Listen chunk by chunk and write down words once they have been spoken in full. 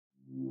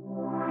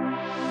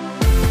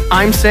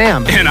I'm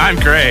Sam. And I'm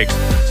Greg.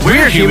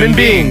 We're human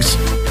beings.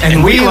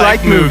 And we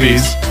like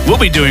movies. We'll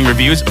be doing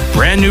reviews of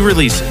brand new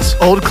releases,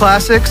 Old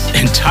classics,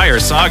 entire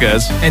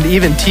sagas, and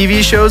even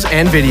TV shows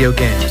and video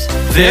games.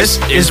 This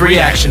is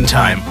Reaction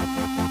Time.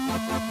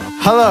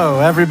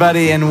 Hello,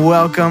 everybody, and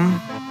welcome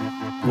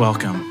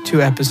Welcome.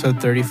 to episode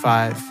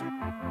 35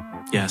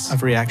 Yes.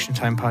 of Reaction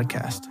Time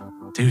Podcast.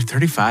 Dude,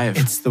 35.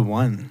 It's the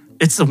one.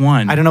 It's the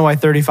one. I don't know why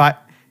 35...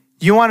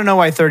 You want to know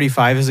why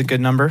 35 is a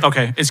good number?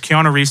 Okay. Is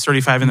Keanu Reeves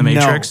 35 in The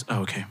Matrix? No.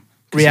 Oh, okay.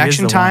 'Cause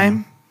Reaction he is the Time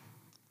one.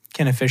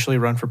 can officially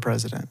run for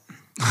president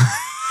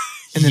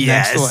in the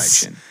Yes. next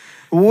election.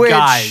 Which,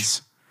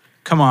 Guys,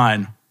 come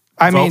on.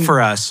 I Vote mean,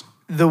 for us.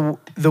 the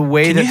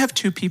way Can that... you have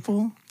two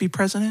people be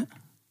president?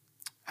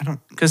 I don't...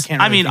 Because,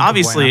 can't really think of why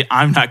obviously, not.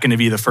 I'm not going to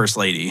be the first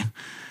lady.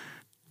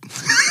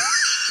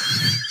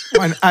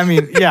 I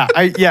mean,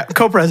 yeah,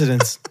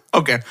 co-presidents.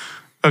 Okay.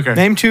 Okay.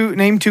 Name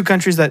two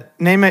countries that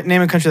name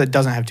a country that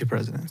doesn't have two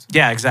presidents.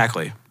 Yeah,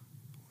 exactly.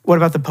 What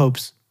about the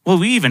popes? Well,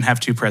 we even have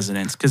two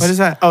presidents. What is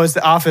that? Oh, it's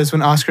The Office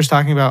when Oscar's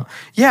talking about,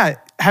 yeah,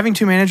 having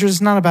two managers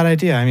is not a bad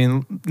idea. I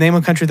mean, name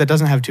a country that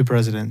doesn't have two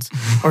presidents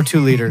or two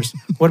leaders.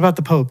 What about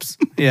the popes?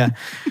 Yeah.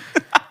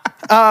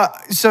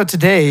 So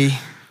today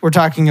we're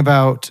talking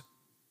about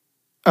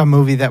a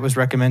movie that was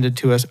recommended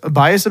to us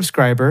by a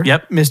subscriber.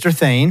 Yep. Mr.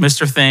 Thane.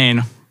 Mr.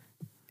 Thane.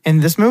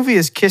 And this movie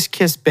is Kiss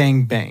Kiss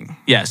Bang Bang.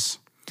 Yes.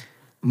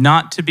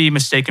 Not to be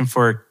mistaken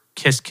for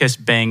Kiss Kiss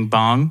Bang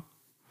Bong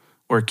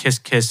or Kiss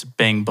Kiss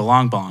Bang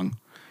Belong Bong.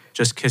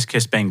 Just Kiss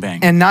Kiss Bang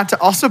Bang. And not to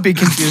also be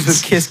confused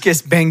with Kiss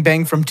Kiss Bang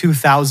Bang from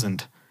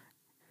 2000.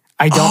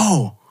 I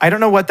don't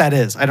know what that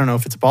is. I don't know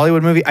if it's a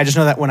Bollywood movie. I just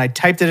know that when I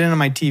typed it in on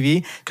my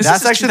TV,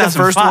 that's actually the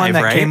first one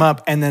that came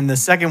up. And then the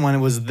second one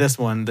was this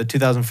one, the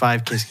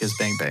 2005 Kiss Kiss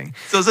Bang Bang.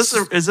 So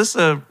is this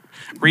a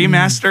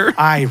remaster?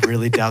 I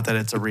really doubt that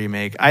it's a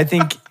remake. I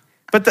think,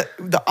 but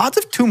the odds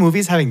of two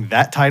movies having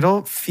that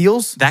title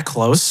feels That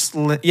close?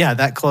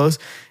 that close.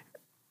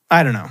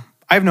 I don't know.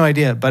 I have no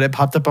idea, but it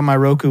popped up on my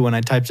Roku when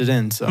I typed it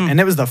in. So, and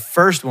it was the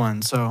first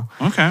one. So,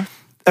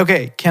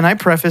 Okay. Can I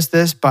preface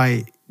this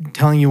by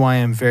telling you why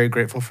I'm very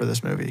grateful for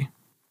this movie?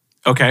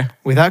 Okay.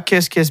 Without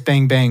Kiss Kiss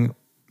Bang Bang,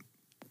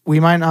 we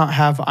might not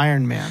have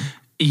Iron Man,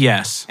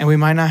 Yes. and we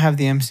might not have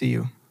the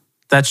MCU.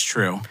 That's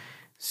true.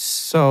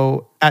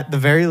 So, at the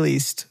very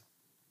least,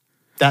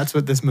 that's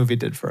what this movie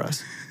did for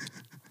us.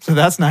 So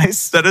that's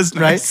nice. That is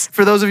nice. Right?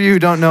 For those of you who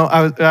don't know,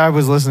 I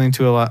was listening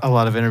to a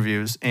lot of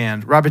interviews,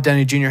 and Robert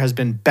Downey Jr. has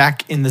been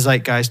back in the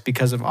zeitgeist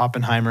because of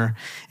Oppenheimer,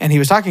 and he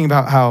was talking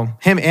about how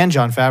him and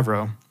Jon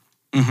Favreau,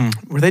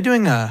 were they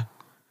doing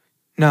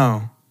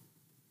no.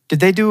 Did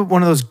they do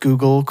one of those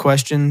Google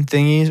question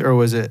thingies, or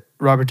was it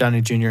Robert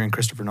Downey Jr. and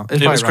Christopher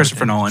Nolan? It was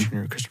Christopher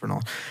Nolan. Christopher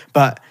Nolan.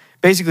 But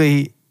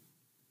basically,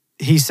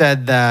 he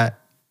said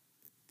that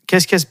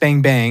Kiss Kiss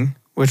Bang Bang,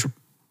 which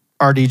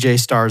RDJ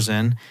stars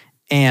in,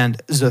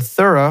 and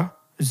Zathura,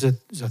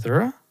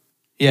 Zathura?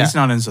 Yeah. He's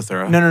not in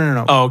Zathura.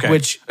 No. Oh, okay.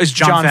 Which It's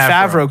Jon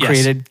Favreau Yes.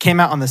 created, came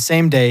out on the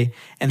same day,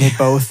 and they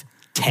both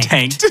tanked.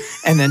 Tanked.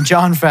 And then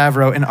Jon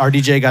Favreau and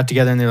RDJ got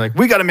together, and they're like,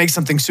 we got to make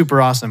something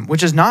super awesome,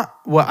 which is not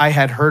what I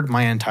had heard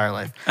my entire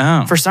life.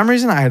 Oh. For some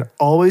reason, I had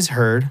always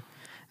heard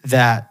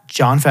that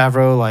Jon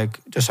Favreau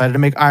decided to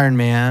make Iron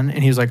Man,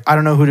 and he was like, I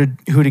don't know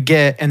who to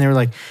get, and they were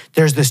like,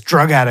 there's this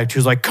drug addict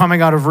who's like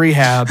coming out of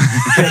rehab,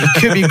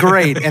 it could be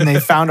great, and they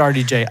found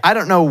RDJ. I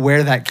don't know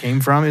where that came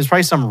from. It was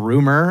probably some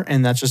rumor,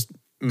 and that's just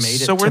made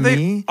it So to were they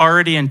me.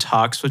 already in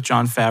talks with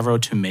Jon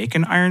Favreau to make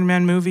an Iron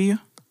Man movie?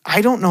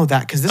 I don't know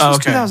that because this was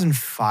okay.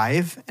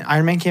 2005, and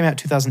Iron Man came out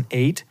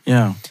 2008.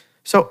 Yeah.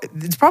 So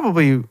it's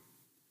probably.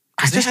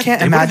 I just can't They would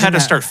have imagine had to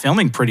that. start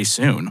filming pretty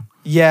soon.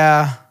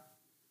 Yeah.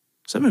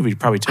 So that movie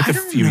probably took I a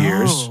don't few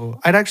years. know.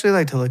 I'd actually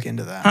like to look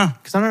into that Huh.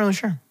 because I'm not really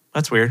sure.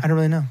 That's weird. I don't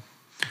really know.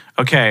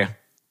 Okay.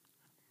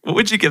 What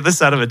would you give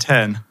this out of a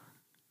 10?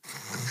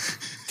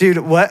 Dude,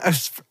 what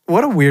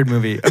a weird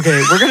movie.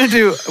 Okay,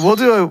 we'll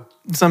do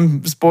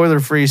some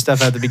spoiler-free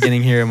stuff at the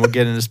beginning here, and we'll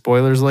get into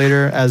spoilers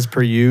later, as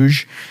per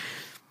usual.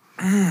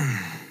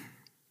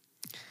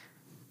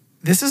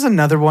 This is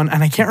another one,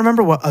 and I can't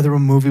remember what other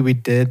movie we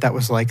did that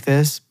was like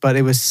this, but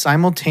it was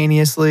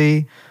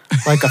simultaneously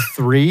like a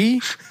 3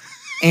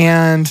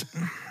 and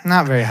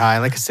not very high,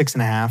 like a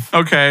 6.5.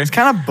 Okay. It's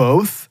kind of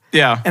both.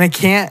 Yeah. And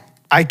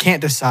I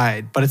can't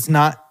decide, but it's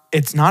not a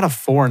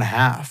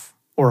 4.5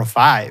 or a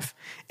 5.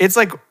 It's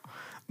like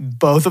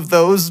both of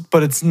those,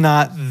 but it's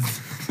not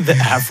the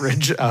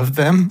average of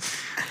them.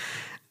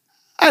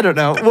 I don't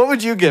know. What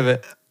would you give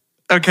it?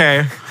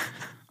 Okay.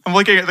 I'm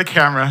looking at the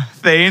camera.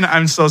 Thane,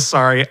 I'm so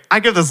sorry.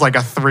 I give this like a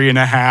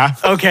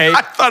 3.5. Okay.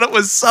 I thought it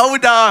was so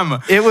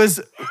dumb. It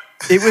was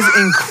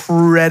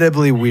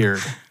incredibly weird.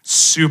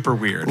 Super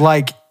weird.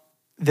 Like,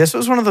 this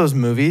was one of those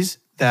movies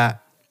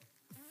that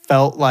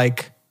felt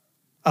like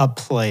a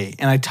play.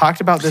 And I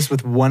talked about this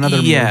with one other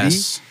movie.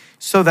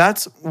 So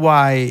that's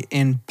why,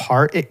 in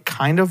part, it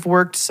kind of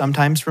worked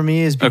sometimes for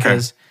me, is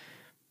because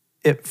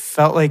it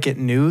felt like it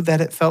knew that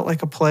it felt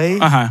like a play.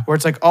 Where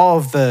it's like all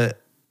of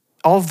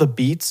the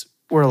beats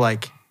were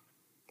like,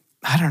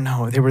 I don't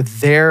know, they were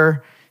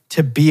there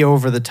to be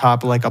over the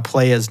top like a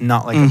play is,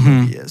 not like a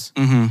movie is.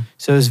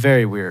 So it was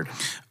very weird.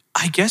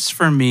 I guess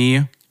for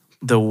me,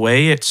 the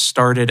way it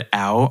started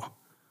out,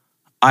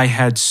 I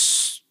had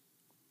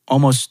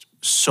almost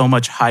so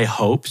much high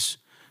hopes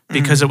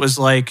because it was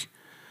like,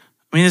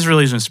 I mean, this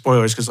really isn't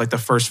spoilers because like the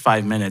first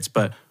 5 minutes,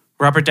 but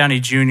Robert Downey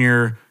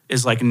Jr.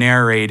 is like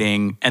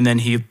narrating and then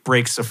he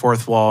breaks the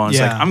fourth wall and is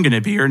like, I'm going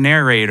to be your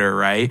narrator,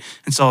 right?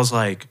 And so I was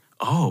like,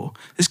 oh,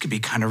 this could be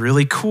kind of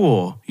really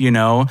cool, you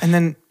know? And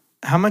then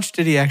how much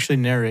did he actually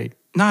narrate?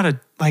 Not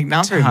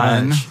very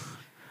much.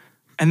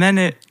 And then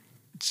it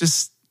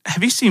just,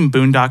 have you seen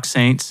Boondock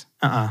Saints?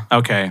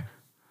 Okay.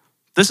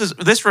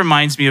 This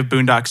reminds me of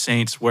Boondock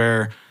Saints,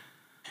 where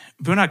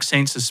Boondock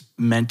Saints is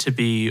meant to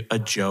be a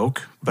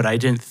joke, but I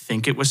didn't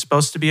think it was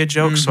supposed to be a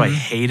joke, so I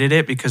hated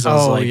it because I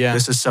was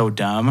this is so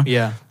dumb.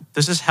 Yeah.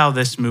 This is how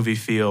this movie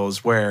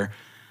feels, where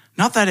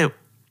not that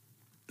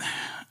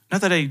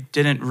I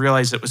didn't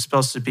realize it was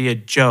supposed to be a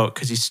joke,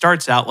 because he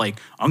starts out like,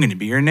 I'm going to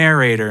be your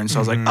narrator. And so I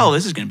was like, oh,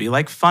 this is going to be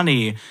like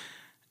funny.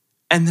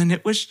 And then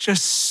it was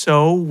just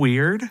so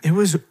weird. It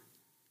was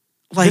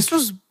like, this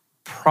was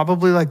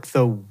probably like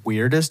the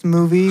weirdest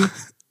movie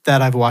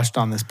that I've watched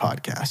on this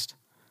podcast.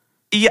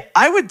 Yeah,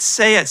 I would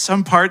say at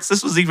some parts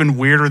this was even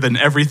weirder than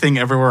Everything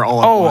Everywhere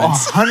All at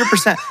Once.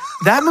 100%.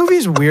 That movie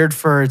is weird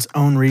for its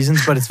own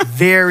reasons, but it's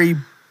very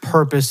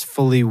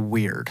purposefully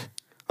weird.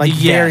 Like,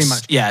 very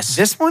much. Yes.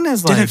 This one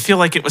is like... Didn't feel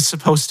like it was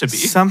supposed to be.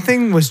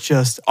 Something was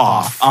just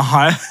off.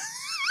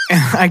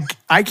 And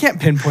I can't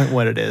pinpoint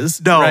what it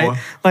is. No. Right?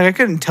 Like, I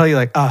couldn't tell you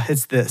like, oh,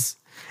 it's this.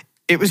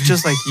 It was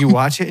just like, you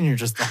watch it and you're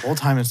just, the whole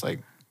time it's like...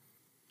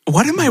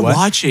 What am I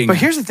watching? But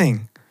here's the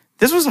thing.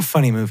 This was a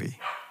funny movie.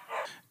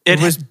 It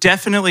was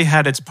definitely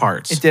had its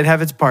parts. It did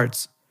have its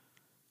parts.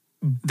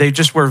 They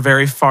just were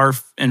very far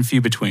and few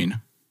between.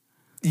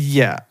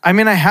 Yeah. I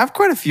mean, I have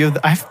quite a few of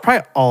them. I have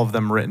probably all of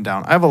them written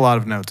down. I have a lot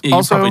of notes. Yeah,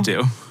 also, you probably do.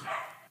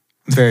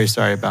 I'm very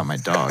sorry about my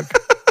dog.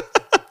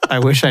 I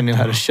wish I knew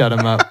how to shut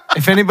him up.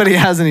 If anybody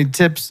has any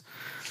tips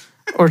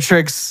or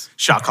tricks,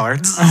 shot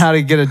cards on how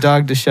to get a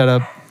dog to shut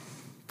up,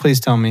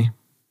 please tell me.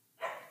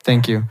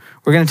 Thank you.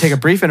 We're going to take a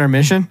brief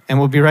intermission and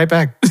we'll be right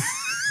back.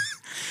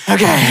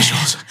 Okay.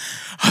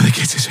 Oh, the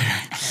kids are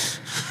here.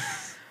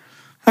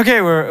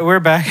 Okay, we're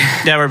back.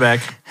 Yeah, we're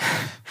back.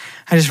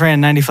 I just ran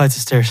 90 flights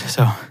of stairs,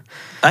 so.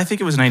 I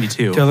think it was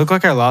 92. Do I look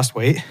like I lost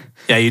weight?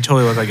 Yeah, you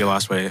totally look like you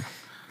lost weight.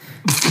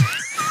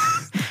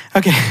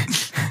 Okay.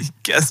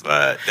 Guess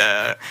what?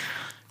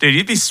 Dude,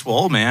 you'd be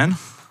swole, man.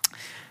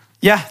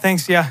 Yeah,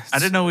 thanks. Yeah. I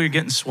didn't know we were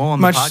getting swole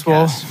on the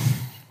podcast.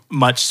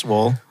 Much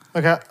swole.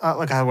 Look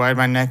how wide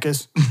my neck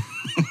is.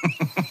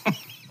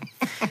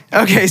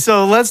 Okay,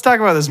 so let's talk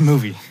about this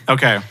movie.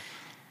 Okay.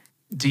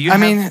 Do you?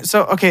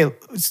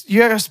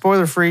 You have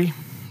spoiler-free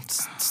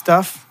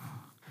stuff?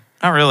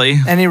 Not really.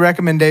 Any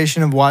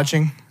recommendation of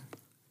watching?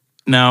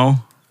 No.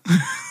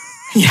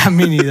 Yeah,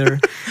 me neither.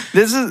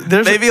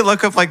 Maybe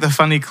look up like the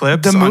funny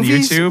clips on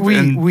YouTube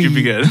and you'd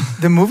be good.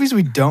 The movies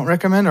we don't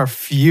recommend are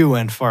few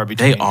and far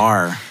between. They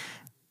are.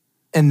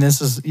 And this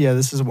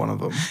is one of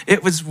them.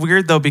 It was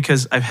weird though,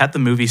 because I've had the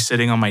movie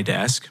sitting on my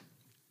desk.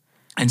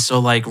 And so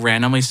like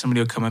randomly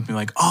somebody would come up and be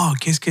like, oh,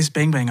 Kiss Kiss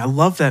Bang Bang. I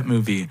love that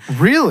movie.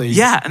 Really?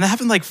 Yeah. And that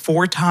happened like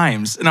 4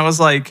 times. And I was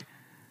like,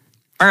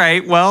 all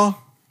right,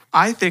 well,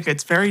 I think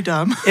it's very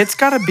dumb. It's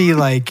got to be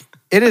like,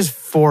 it is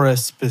for a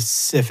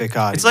specific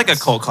audience. It's like a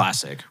cult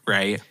classic,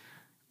 right?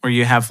 Where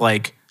you have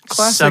like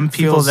some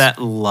people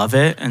that love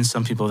it and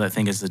some people that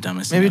think it's the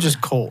dumbest thing. Maybe ever. just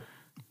cult.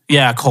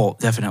 Yeah, cult,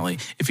 definitely.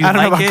 If you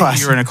like it,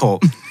 classic. you're in a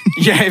cult.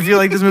 Yeah, if you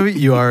like this movie,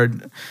 you are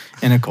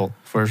in a cult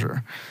for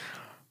sure.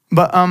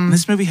 But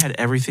this movie had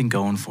everything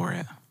going for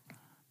it.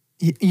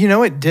 You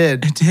know, it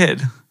did. It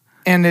did.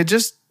 And it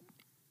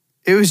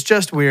was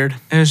just weird.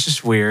 It was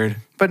just weird.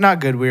 But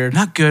not good weird.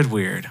 Not good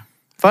weird.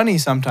 Funny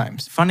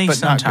sometimes. But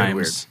sometimes. Not good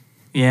weird.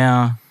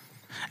 Yeah.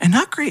 And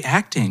not great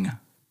acting.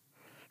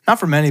 Not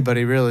from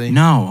anybody, really.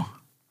 No.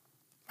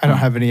 I don't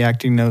have any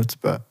acting notes,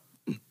 but...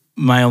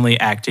 My only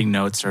acting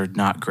notes are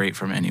not great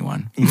from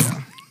anyone.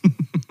 Yeah.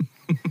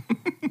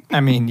 I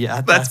mean,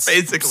 yeah. That's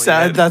basically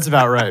it. That's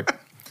about right.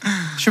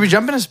 Should we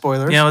jump into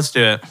spoilers? Yeah, let's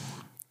do it.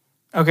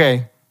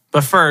 Okay.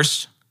 But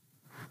first,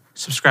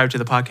 subscribe to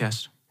the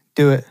podcast.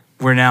 Do it.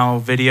 We're now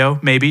video,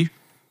 maybe.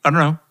 I don't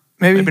know.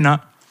 Maybe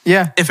not.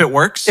 Yeah. If it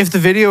works.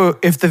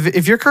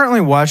 If you're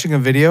currently watching a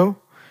video,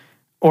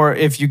 or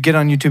if you get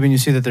on YouTube and you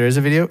see that there is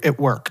a video, it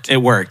worked. It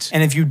worked.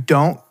 And if you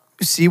don't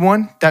see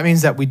one, that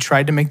means that we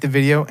tried to make the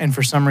video and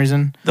for some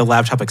reason... The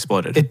laptop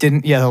exploded. It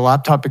didn't. Yeah, the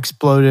laptop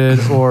exploded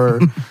or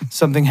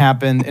something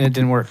happened and it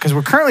didn't work. Because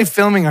we're currently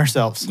filming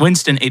ourselves.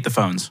 Winston ate the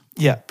phones.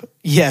 Yep.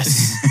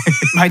 Yes.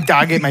 My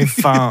dog ate my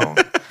phone.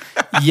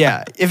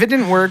 Yeah. If it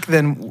didn't work,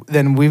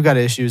 then we've got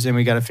issues and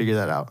we got to figure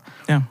that out.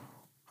 Yeah.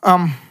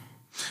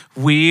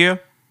 We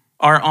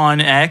are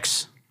on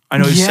X. I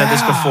know we've said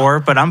this before,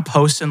 but I'm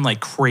posting like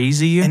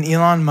crazy. And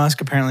Elon Musk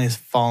apparently is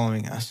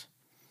following us.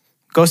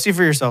 Go see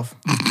for yourself.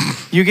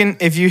 You can,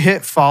 if you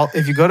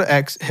go to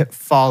X, hit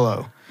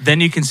follow. Then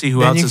you can see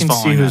who else is following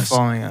us. Then you can see who's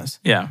following us.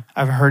 Yeah.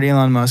 I've heard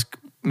Elon Musk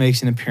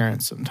makes an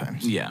appearance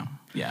sometimes. Yeah.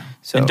 Yeah.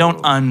 So- and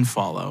don't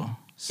unfollow.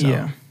 So,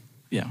 Yeah.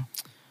 Yeah.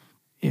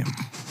 Yeah.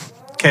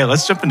 Okay,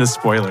 let's jump into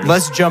spoilers.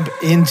 Let's jump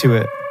into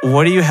it.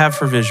 What do you have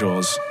for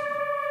visuals?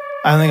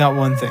 I only got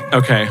one thing.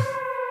 Okay.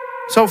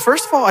 So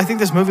first of all, I think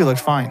this movie looked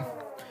fine.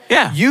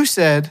 Yeah. You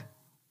said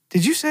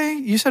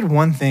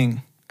one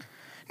thing?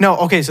 No,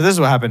 okay, so this is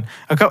what happened.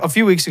 A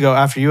few weeks ago,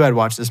 after you had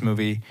watched this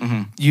movie,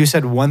 you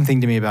said one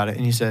thing to me about it,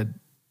 and you said,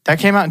 that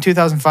came out in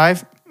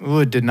 2005? Ooh,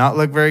 it did not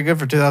look very good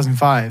for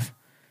 2005.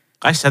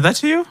 I said that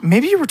to you?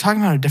 Maybe you were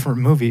talking about a different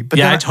movie. But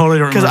Yeah, then I totally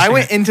don't remember Because I saying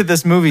went into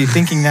this movie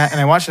thinking that, and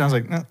I watched it, and I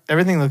was like, no,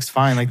 everything looks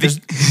fine. Like, there's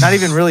not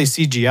even really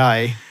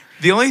CGI.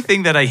 The only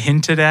thing that I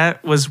hinted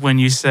at was when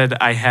you said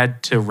I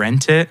had to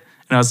rent it.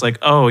 And I was like,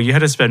 oh, you had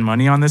to spend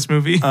money on this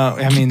movie?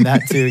 I mean,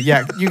 that too.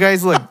 Yeah, you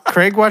guys, look,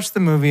 Craig watched the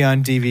movie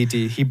on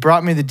DVD. He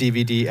brought me the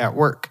DVD at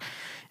work.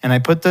 And I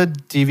put the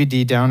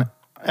DVD down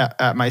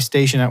at my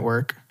station at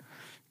work.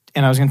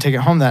 And I was going to take it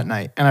home that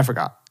night. And I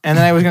forgot. And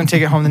then I was going to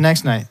take it home the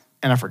next night.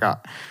 And I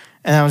forgot.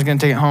 And I was going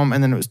to take it home.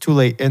 And then it was too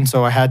late. And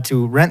so I had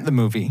to rent the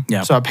movie.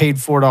 Yeah. So I paid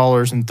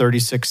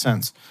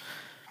 $4.36.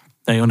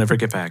 That you'll never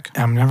get back.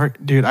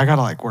 Dude, I got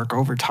to like work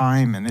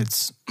overtime. And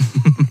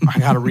I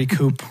got to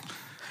recoup.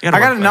 You I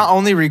got to work not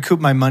only recoup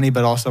my money,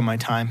 but also my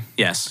time.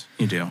 Yes,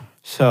 you do.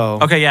 So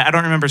Okay, yeah, I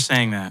don't remember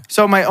saying that.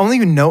 So my only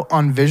note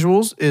on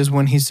visuals is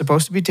when he's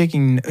supposed to be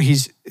and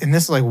this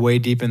is like way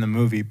deep in the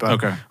movie, but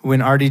Okay. when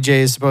RDJ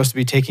is supposed to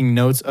be taking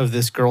notes of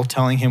this girl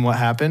telling him what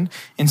happened,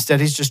 instead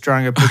he's just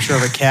drawing a picture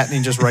of a cat and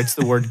he just writes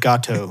the word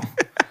gato.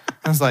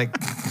 I was like,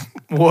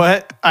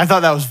 what? I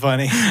thought that was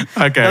funny.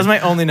 Okay. That was my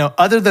only note.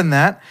 Other than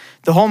that,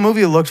 the whole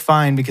movie looked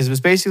fine because it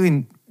was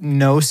basically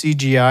no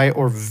CGI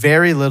or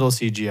very little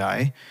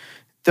CGI.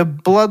 The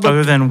blood looked...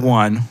 Other than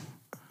one.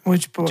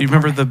 Which Do you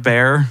remember the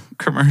bear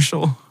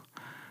commercial?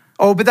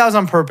 Oh, but that was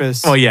on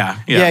purpose. Oh, yeah.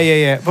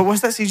 Yeah. But was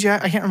that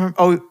CGI? I can't remember.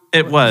 Oh,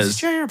 It was.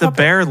 CGI or a The puppet?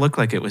 bear looked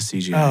like it was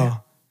CGI.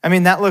 Oh, I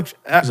mean, that looked,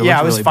 it looked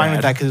I was really fine bad.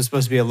 with that because it was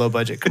supposed to be a low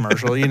budget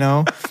commercial, you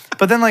know?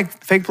 But then,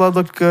 like, fake blood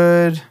looked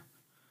good.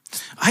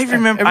 I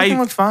remember. Everything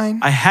looked fine.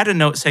 I had a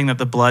note saying that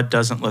the blood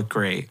doesn't look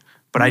great,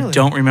 but I Really?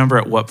 don't remember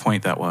at what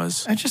point that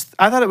was.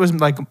 I thought it was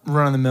like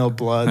run of the mill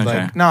blood,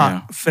 Okay, like not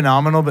yeah.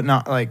 phenomenal, but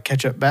not like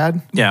ketchup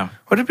bad. Yeah.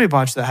 What did we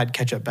watch that had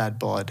ketchup bad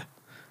blood?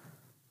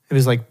 It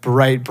was like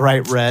bright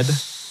red.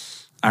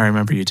 I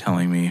remember you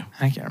telling me.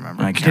 I can't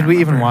remember. I can't Did we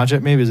even remember. watch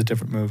it? Maybe it was a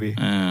different movie.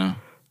 I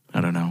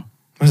don't know.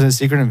 Was it a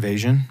Secret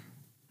Invasion?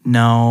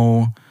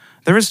 No.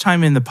 There was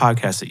time in the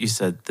podcast that you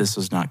said this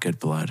was not good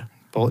blood.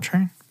 Bullet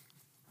Train?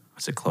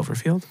 Was it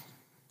Cloverfield?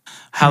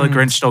 How the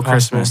Grinch Stole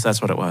possible. Christmas.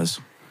 That's what it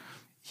was.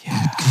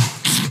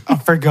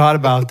 I forgot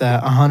about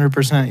that.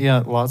 100%. Yeah,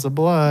 lots of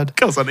blood.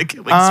 Goes on a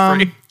killing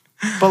spree.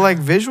 But like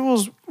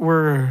visuals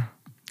were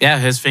Yeah,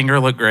 his finger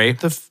looked great.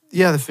 the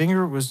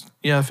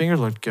finger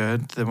looked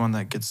good. The one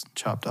that gets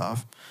chopped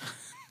off.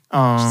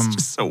 It's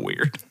just so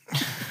weird.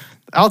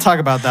 I'll talk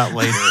about that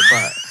later,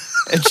 but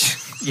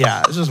it's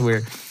just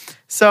weird.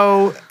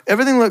 So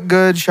everything looked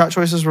good. Shot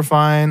choices were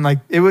fine. Like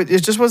it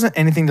just wasn't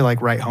anything to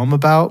like write home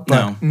about,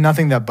 but No.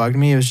 nothing that bugged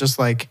me. It was just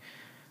like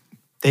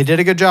they did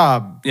a good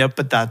job. Yep.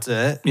 But that's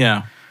it.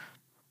 Yeah.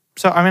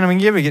 So I mean, I'm gonna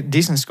give it a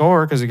decent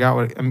score because it got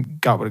what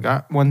it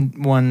got.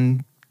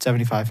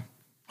 175.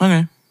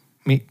 Okay.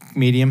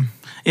 Medium.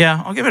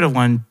 Yeah, I'll give it a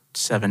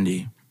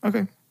 170.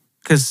 Okay.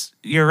 Because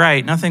you're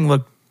right. Nothing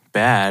looked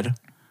bad. I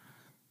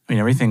mean,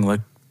 everything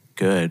looked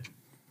good.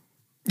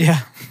 Yeah.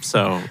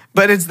 So,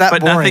 But it's that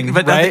but boring, nothing.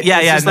 But right? nothing, yeah,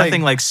 It's yeah. just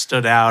Nothing like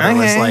stood out. Or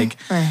was okay, like,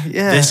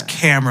 yeah. this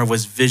camera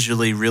was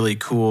visually really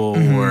cool,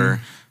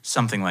 or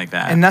something like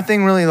that. And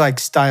nothing really like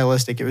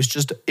stylistic. It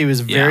was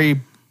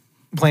very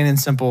plain and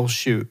simple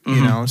shoot,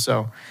 you know?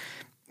 So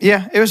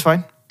yeah, it was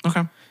fine.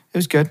 Okay. It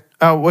was good.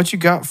 What you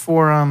got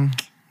for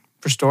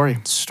story?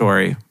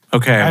 Story.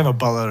 Okay. I have a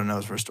buttload of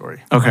notes for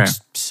story. Okay. Like,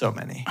 so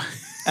many.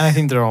 And I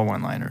think they're all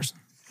one-liners,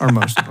 or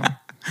most of them.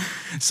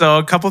 So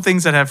a couple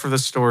things that I have for the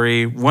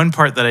story. One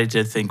part that I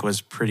did think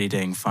was pretty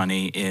dang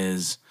funny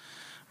is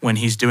when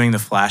he's doing the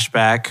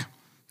flashback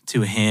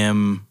to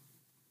him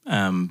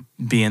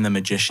being the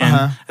magician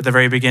at the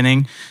very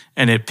beginning,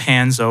 and it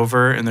pans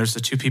over, and there's the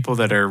two people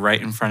that are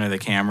right in front of the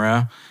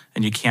camera,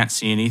 and you can't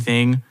see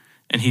anything.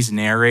 And he's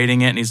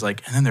narrating it, and he's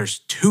like, and then there's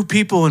two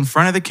people in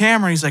front of the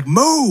camera. And he's like,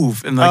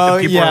 move. And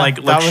like the people are like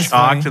that look was shocked,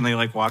 funny. and they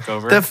like walk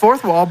over. The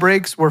fourth wall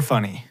breaks were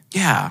funny.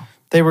 Yeah.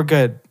 They were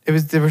good. There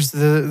was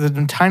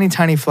the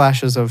tiny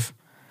flashes of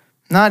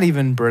not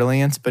even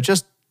brilliance, but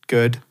just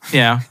good.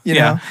 Yeah. You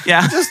yeah. know?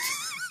 Yeah.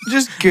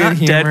 Just good Not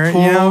humor.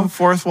 Deadpool, You know?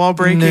 fourth wall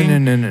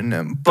breaking.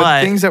 No. But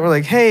But things that were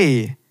like,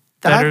 hey,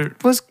 that Better-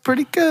 was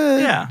pretty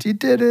good. Yeah. You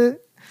did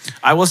it.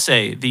 I will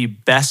say the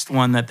best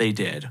one that they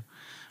did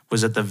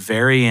was at the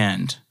very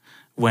end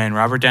when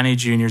Robert Downey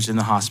Jr. is in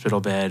the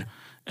hospital bed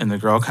and the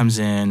girl comes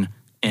in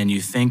and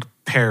you think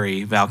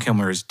Perry, Val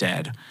Kilmer, is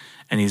dead.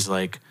 And he's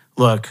like,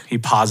 look, he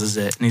pauses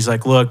it and he's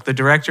like, look, the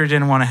director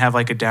didn't want to have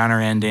like a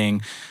downer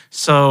ending.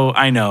 So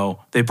I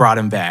know they brought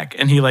him back.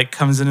 And he like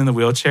comes in the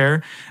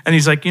wheelchair and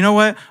he's like, you know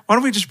what? Why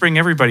don't we just bring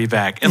everybody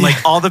back? And like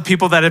all the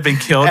people that have been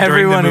killed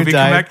during the movie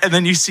come back. And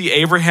then you see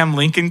Abraham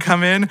Lincoln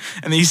come in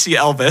and then you see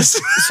Elvis.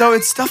 So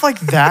it's stuff like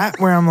that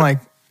where I'm like,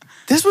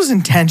 this was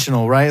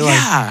intentional, right? Like,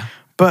 yeah.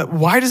 But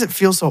why does it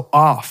feel so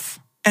off?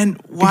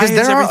 And why is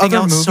everything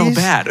else so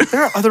bad?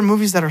 There are other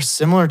movies that are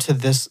similar to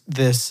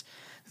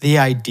the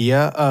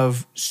idea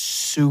of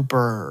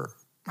super,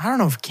 I don't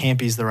know if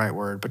campy is the right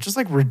word, but just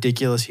like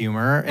ridiculous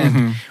humor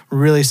and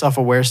really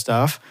self-aware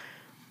stuff.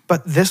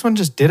 But this one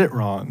just did it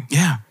wrong.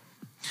 Yeah.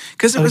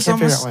 Because it was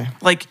almost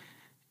like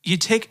you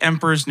take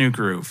Emperor's New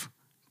Groove.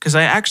 Because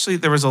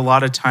there was a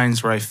lot of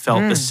times where I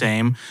felt the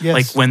same. Yes.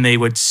 Like when they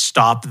would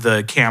stop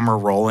the camera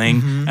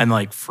rolling and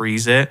like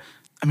freeze it.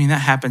 I mean,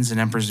 that happens in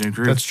Emperor's New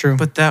Groove. That's true.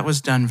 But that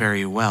was done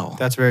very well.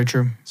 That's very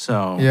true.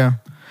 So. Yeah.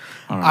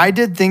 I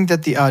did think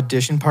that the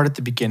audition part at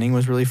the beginning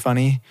was really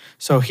funny.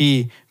 So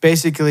he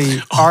basically,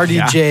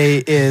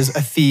 RDJ is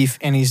a thief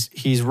and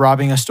he's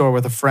robbing a store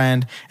with a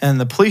friend. And then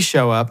the police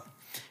show up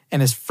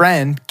and his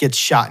friend gets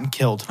shot and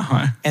killed.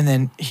 And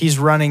then he's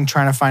running,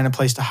 trying to find a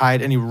place to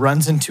hide. And he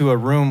runs into a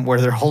room where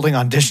they're holding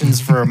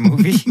auditions for a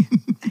movie.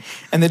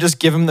 And they just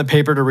give him the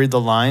paper to read the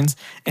lines.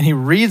 And he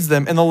reads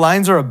them. And the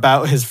lines are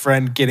about his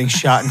friend getting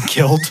shot and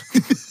killed.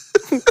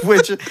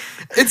 Which,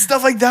 it's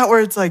stuff like that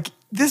where it's like,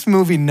 this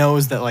movie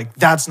knows that like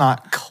that's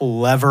not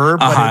clever,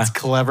 but it's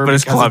clever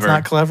because it's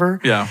not clever.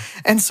 Yeah.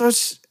 And so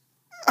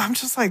I'm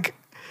just like,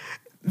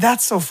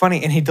 that's so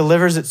funny. And he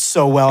delivers it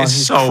so well. It's and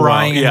he's so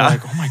crying well, yeah. and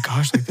you're like, oh my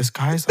gosh, like this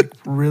guy's like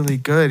really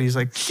good. He's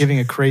like giving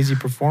a crazy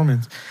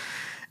performance.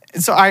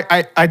 And so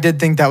I did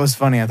think that was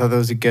funny. I thought that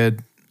was a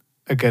good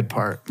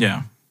part.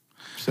 Yeah.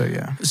 So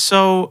yeah.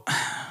 So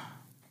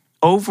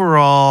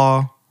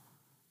overall,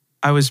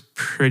 I was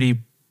pretty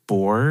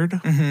bored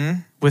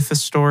with the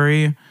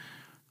story.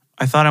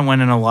 I thought it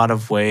went in a lot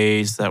of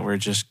ways that were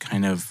just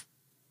kind of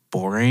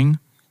boring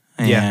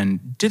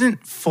and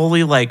didn't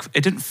fully it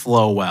didn't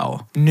flow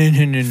well.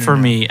 No. For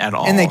me at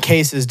all. And the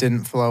cases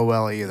didn't flow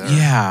well either.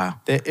 Yeah.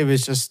 It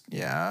was just, it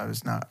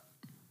was not.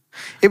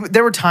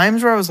 There were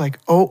times where I was like,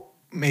 oh,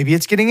 maybe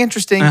it's getting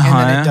interesting, and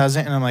then it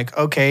doesn't, and I'm like,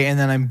 okay, and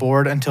then I'm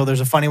bored until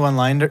there's a funny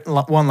one-liner,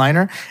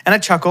 and I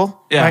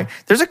chuckle. Yeah. Right?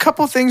 There's a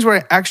couple things where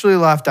I actually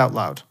laughed out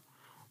loud,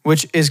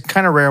 which is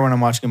kind of rare when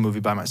I'm watching a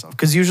movie by myself,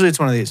 because usually it's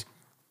one of these.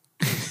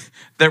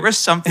 There was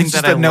something it's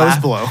that just a nose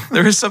blow.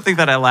 There was something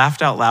that I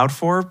laughed out loud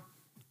for,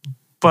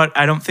 but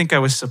I don't think I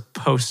was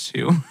supposed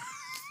to.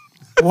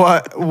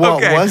 What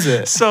okay. was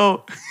it?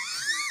 So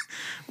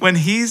when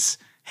he's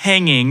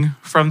hanging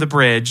from the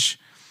bridge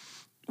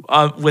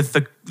with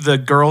the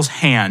girl's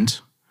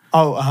hand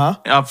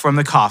up from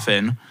the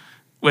coffin,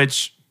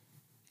 which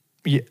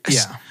yeah.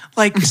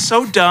 like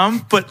so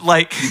dumb, but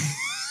like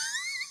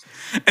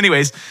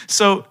anyways,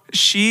 so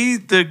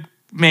the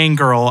main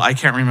girl, I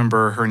can't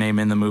remember her name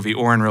in the movie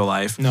or in real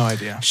life. No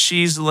idea.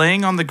 She's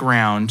laying on the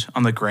ground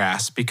on the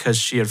grass because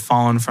she had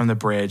fallen from the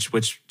bridge,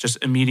 which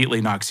just immediately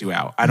knocks you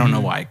out. I don't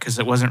know why, because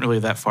it wasn't really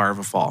that far of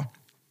a fall.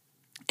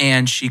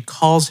 And she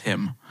calls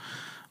him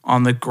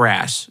on the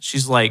grass.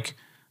 She's like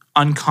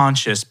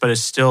unconscious, but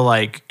is still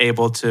like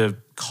able to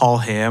call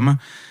him.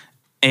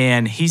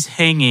 And he's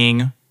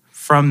hanging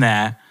from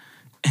that.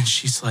 And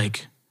she's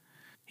like,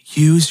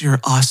 use your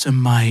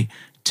awesome might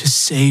to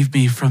save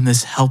me from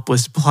this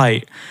helpless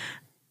plight.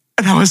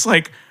 And I was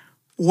like,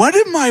 what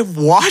am I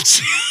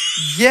watching?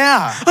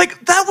 Yeah.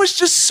 Like, that was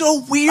just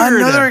so weird.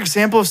 Another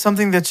example of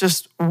something that's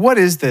just, what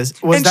is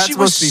this? Was that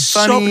supposed to be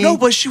funny? No,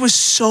 but she was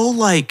so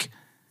like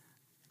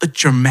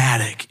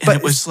dramatic. And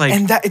it was like.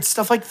 And it's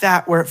stuff like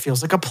that where it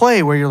feels like a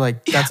play where you're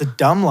like, that's a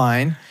dumb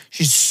line.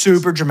 She's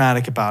super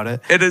dramatic about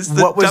it. It is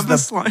the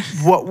dumbest line.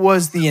 What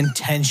was the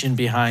intention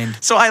behind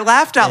So I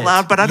laughed out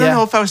loud, but I don't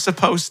know if I was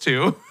supposed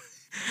to.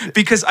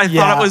 Because I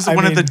thought it was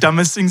one of the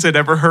dumbest things I'd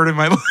ever heard in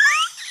my life.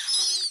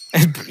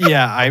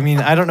 Yeah, I mean,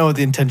 I don't know what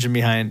the intention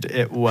behind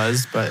it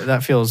was, but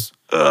that feels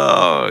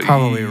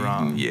probably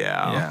wrong.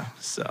 Yeah.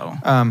 So.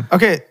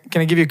 Okay,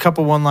 can I give you a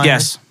couple one-liners?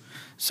 Yes.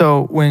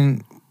 So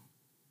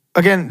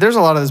again, there's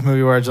a lot of this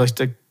movie where I just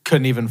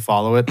couldn't even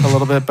follow it a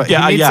little bit, but he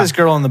meets this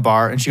girl in the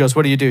bar, and she goes,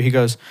 what do you do? He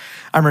goes,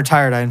 I'm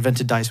retired. I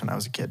invented dice when I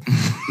was a kid.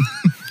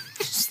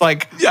 Just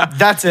like,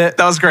 that's it.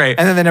 That was great.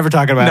 And then they never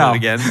talk about it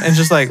again. And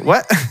just like,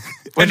 what?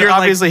 When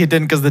obviously he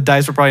didn't, because the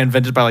dice were probably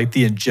invented by like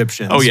the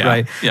Egyptians,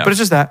 right? Yeah. But it's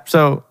just that.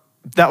 So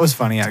that was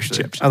funny, actually.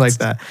 Egyptians. I like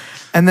that.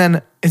 And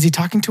then, is he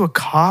talking to a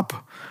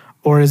cop,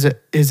 or is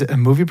it a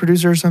movie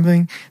producer or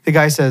something? The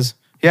guy says,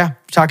 yeah,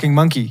 talking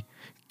monkey.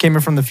 Came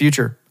in from the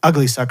future.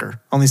 Ugly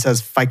sucker. Only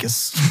says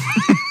ficus.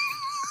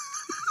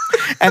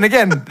 And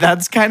again,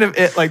 that's kind of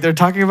it. Like, they're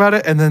talking about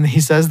it, and then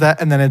he says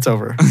that, and then it's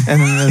over. And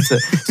then that's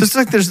it. So it's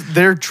like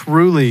they're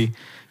truly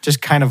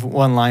just kind of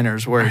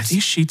one-liners where Are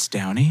these sheets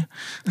downy?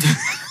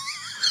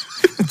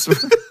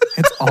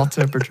 It's all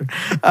temperature.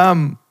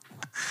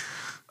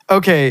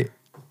 Okay.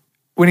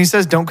 When he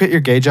says, don't quit your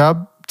gay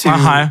job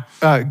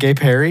to Gay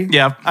Perry.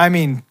 Yep. I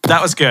mean,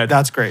 That was good.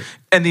 that's great.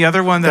 And the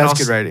other one that That's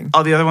good writing.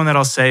 The other one that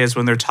I'll say is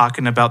when they're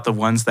talking about the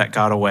ones that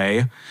got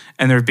away,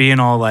 and they're being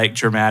all like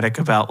dramatic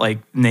about like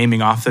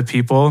naming off the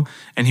people,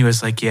 and he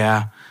was like,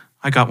 "Yeah,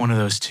 I got one of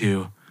those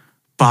too,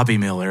 Bobby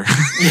Miller."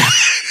 Yeah.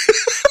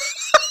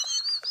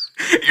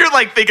 You're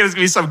like thinking it's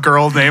gonna be some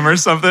girl name or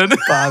something.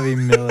 Bobby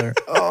Miller.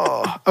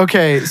 Oh,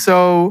 okay.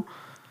 So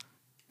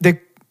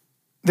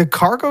the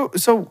cargo.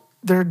 So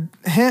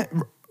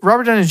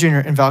Robert Downey Jr.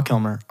 and Val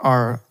Kilmer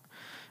are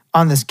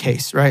on this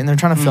case, right? And they're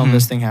trying to film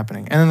this thing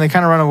happening, and then they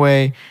kind of run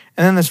away,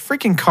 and then this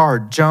freaking car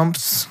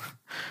jumps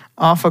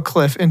off a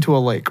cliff into a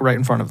lake right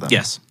in front of them.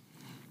 Yes.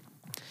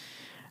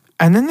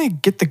 And then they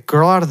get the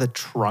girl out of the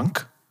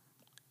trunk.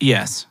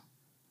 Yes.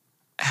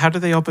 How do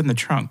they open the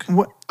trunk?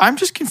 What? I'm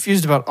just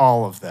confused about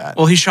all of that.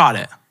 Well, he shot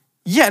it.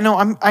 Yeah,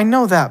 no, I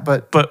know that,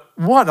 but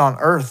what on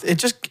earth? It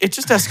just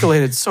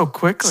escalated so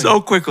quickly. So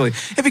quickly.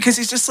 Yeah, because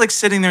he's just like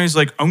sitting there. He's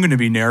like, I'm going to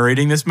be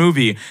narrating this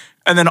movie.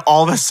 And then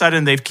all of a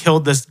sudden they've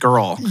killed this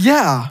girl.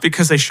 Yeah.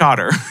 Because they shot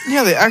her.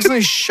 Yeah, they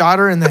actually shot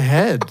her in the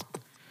head.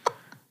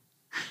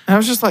 And I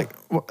was just like,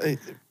 Which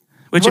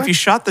what? if you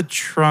shot the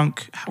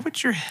trunk, how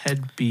would your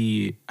head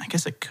be? I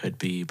guess it could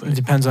be, It but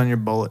depends on your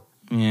bullet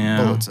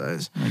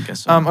size. I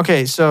guess so.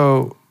 Okay,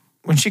 so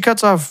when she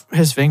cuts off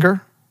his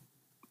finger,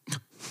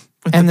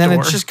 With and the then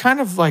door. it's just kind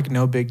of like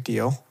no big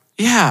deal.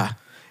 Yeah.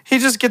 He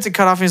just gets it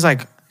cut off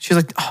and she's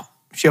like, oh,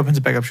 she opens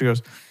it back up. She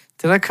goes,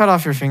 did I cut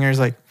off your finger? He's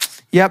like,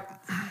 yep.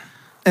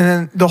 And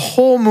then the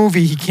whole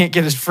movie, he can't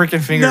get his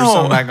freaking finger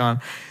sewn back on.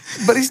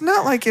 But he's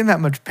not like in that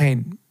much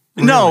pain.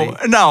 Really.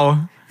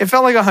 No. It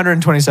felt like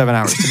 127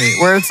 hours to me,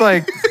 where it's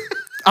like,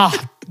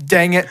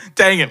 dang it.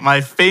 Dang it,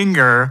 my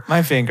finger.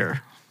 My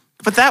finger.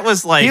 But that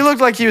was like. He looked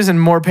like he was in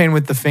more pain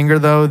with the finger,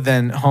 though,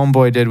 than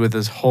Homeboy did with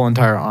his whole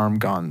entire arm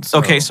gone. So.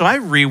 Okay, so I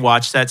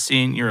rewatched that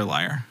scene. You're a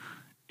liar.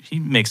 He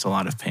makes a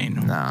lot of pain.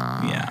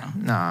 Nah. Yeah.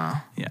 Nah.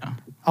 Yeah.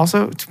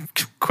 Also,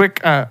 quick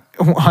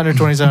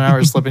 127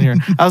 hours slip in here.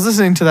 I was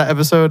listening to that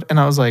episode and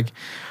I was like,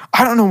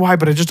 I don't know why,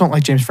 but I just don't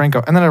like James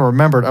Franco. And then I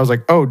remembered, I was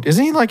like, oh,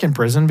 isn't he like in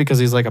prison because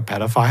he's like a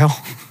pedophile?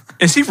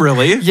 Is he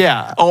really?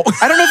 Yeah. Oh.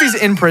 I don't know if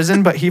he's in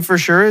prison, but he for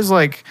sure is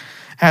like,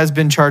 has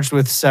been charged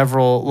with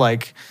several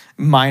like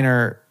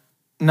minor,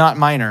 not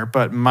minor,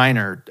 but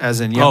minor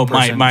as in young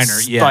person. Minor.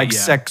 Yeah. Like yeah.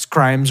 sex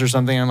crimes or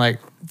something. I'm like,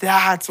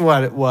 that's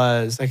what it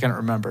was. I can't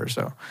remember.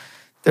 So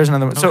there's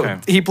another one. So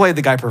he played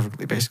the guy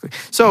perfectly, basically.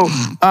 So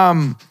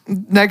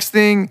next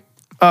thing,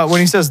 when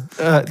he says,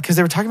 because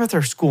they were talking about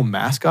their school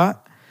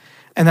mascot,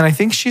 and then I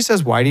think she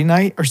says Whitey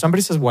Night, or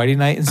somebody says Whitey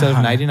Night instead of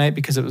Nighty Night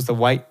because it was the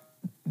white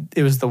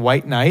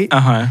knight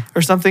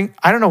or something.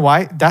 I don't know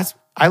why.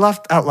 I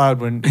laughed out loud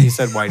when he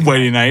said Whitey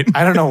Whitey Night.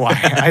 I don't know why.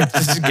 I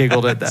just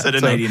giggled at that. Said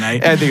a nighty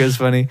night. I think it was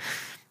funny.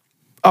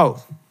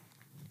 Oh,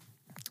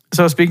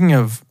 so speaking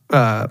of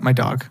my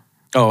dog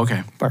Oh,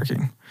 okay.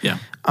 barking. Yeah.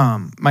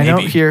 My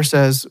note here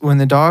says, when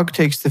the dog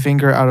takes the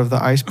finger out of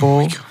the ice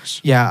bowl,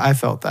 gosh. yeah, I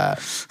felt that.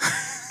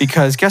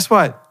 Because guess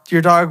what?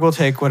 Your dog will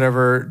take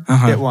whatever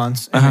it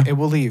wants and it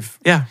will leave.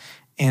 Yeah.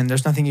 And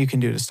there's nothing you can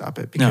do to stop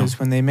it because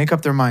when they make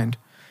up their mind,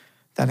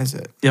 that is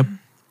it. Yep.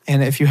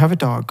 And if you have a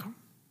dog,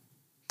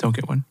 Don't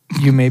get one.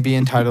 you may be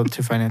entitled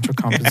to financial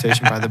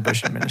compensation by the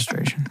Bush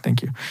administration.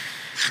 Thank you.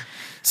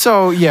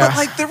 So, yeah. But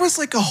like there was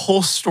like a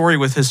whole story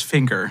with his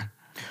finger,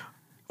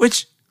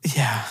 which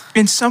Yeah.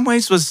 in some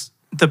ways was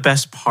the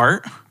best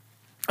part.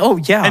 Oh,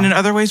 yeah. And in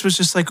other ways was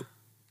just like,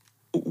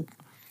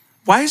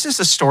 why is this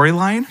a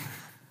storyline?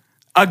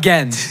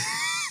 Again.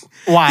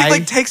 Why? He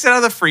like takes it out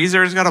of the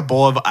freezer. He's got a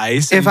bowl of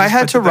ice. If I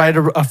had to write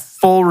a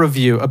full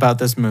review about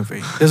this movie,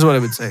 this is what I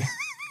would say.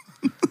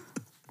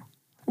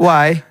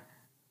 Why?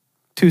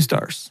 2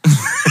 stars.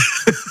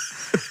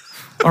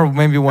 Or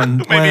maybe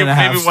one and a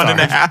half. Maybe one and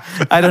a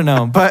half. I don't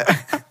know, but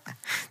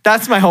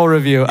that's my whole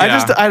review.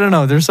 Yeah. I don't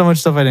know. There's so much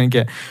stuff I didn't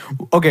get.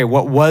 Okay,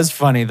 what was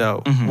funny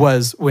though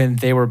was when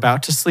they were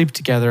about to sleep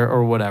together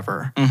or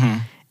whatever,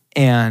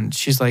 and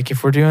she's like,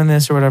 "If we're doing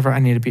this or whatever, I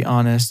need to be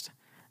honest.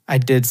 I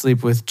did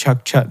sleep with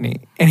Chuck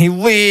Chutney," and he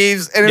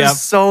leaves, and it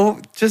was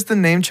so just the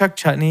name Chuck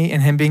Chutney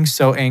and him being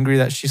so angry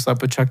that she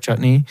slept with Chuck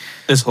Chutney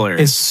It's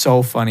hilarious. is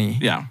so funny.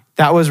 Yeah.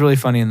 That was really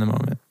funny in the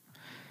moment.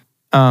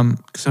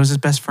 Because it was his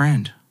best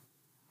friend.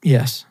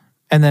 Yes.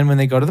 And then when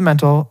they go to the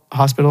mental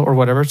hospital or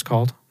whatever it's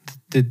called,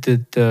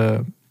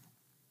 the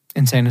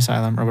insane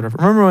asylum or whatever.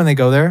 Remember when they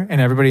go there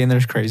and everybody in there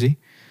is crazy?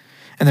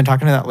 And they're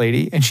talking to that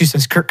lady and she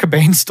says, Kurt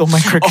Cobain stole my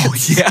crickets. Oh,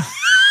 yeah.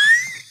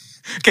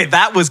 Okay,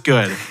 that was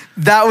good.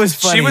 That was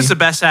funny. She was the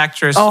best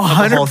actress Oh,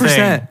 of the whole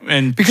 100%. thing.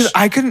 And because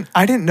I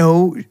didn't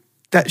know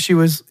that she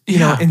was,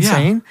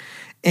 insane.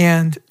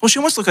 And well, she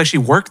almost looked like she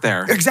worked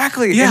there.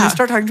 exactly. Yeah. And they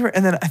start talking to her,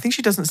 and then I think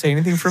she doesn't say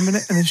anything for a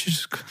minute, and then she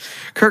just,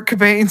 Kurt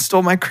Cobain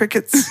stole my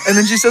crickets, and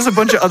then she says a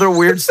bunch of other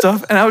weird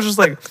stuff, and I was just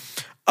like,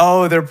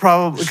 oh, they're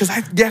probably because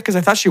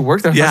I thought she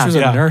worked there. I thought she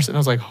was a nurse, and I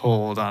was like,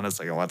 hold on a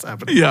second, what's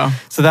happening? Yeah.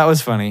 So that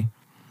was funny,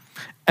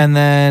 and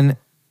then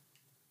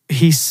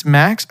he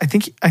smacks. I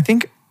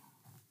think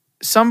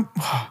some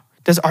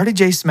does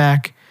RDJ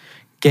smack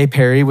Gay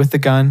Perry with the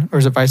gun, or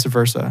is it vice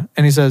versa?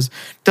 And he says,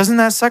 "Doesn't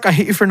that suck? I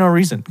hit you for no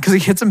reason." Because he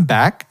hits him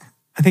back.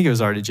 I think it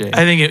was RDJ.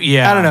 I think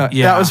I don't know.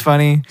 Yeah. That was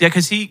funny. Yeah,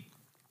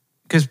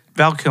 because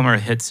Val Kilmer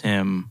hits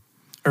him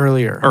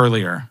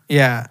Earlier.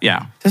 Yeah.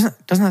 Yeah. Doesn't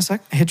that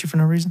suck? I hit you for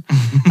no reason.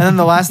 And then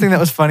the last thing that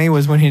was funny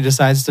was when he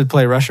decides to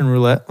play Russian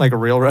roulette, like a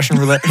real Russian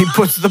roulette. He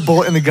puts the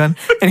bullet in the gun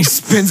and he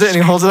spins it and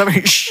he holds it up and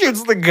he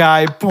shoots the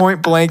guy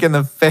point blank in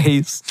the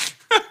face.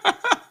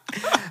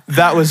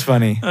 That was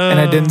funny.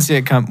 And I didn't see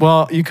it come.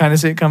 Well, you kind of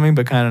see it coming,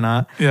 but kind of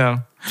not.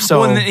 Yeah.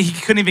 So and then he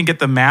couldn't even get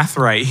the math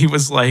right. He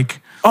was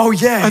like, "Oh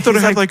yeah, I thought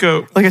it had like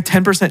a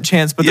 10%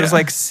 chance, but there's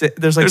like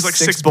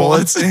six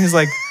bullets." And he's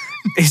like,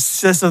 he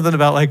says something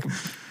about like,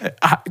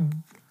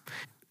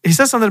 he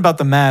says something about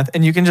the math,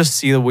 and you can just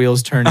see the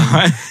wheels turning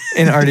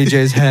in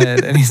RDJ's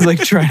head, and he's like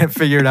trying to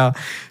figure it out.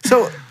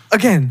 So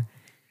again,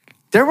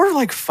 there were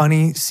like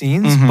funny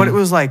scenes, but it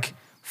was like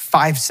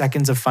 5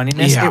 seconds of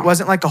funniness. Yeah. It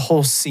wasn't like a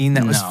whole scene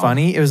that was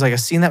funny. It was like a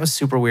scene that was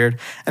super weird.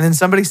 And then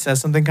somebody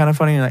says something kind of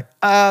funny, and you're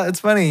like, it's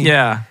funny.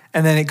 Yeah.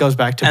 And then it goes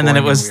back to and then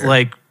it boring was weird.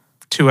 like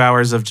 2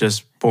 hours of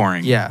just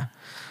boring. Yeah.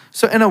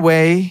 So in a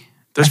way,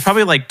 There's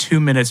probably like 2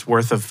 minutes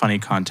worth of funny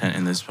content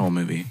in this whole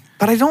movie.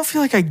 but I don't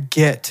feel like I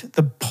get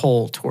the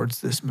pull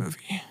towards this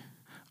movie.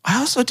 I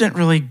also didn't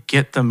really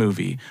get the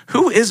movie.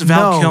 Who is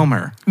Val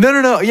Kilmer?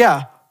 No.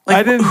 Yeah. Like,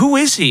 I didn't. who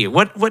is he?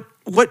 What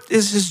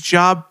is his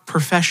job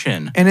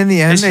profession? And in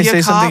the end, Is they he a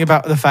say something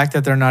cop? about the fact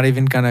that they're not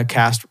even going to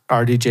cast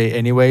RDJ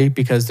anyway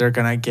because they're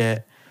going to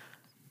get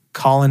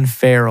Colin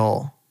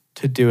Farrell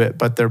to do it,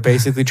 but they're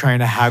basically trying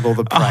to haggle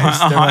the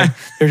price.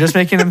 They're just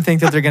making them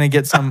think that they're going to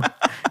get some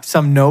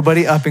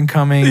nobody up and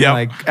coming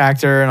like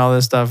actor and all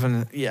this stuff.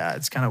 And yeah,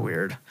 it's kind of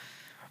weird.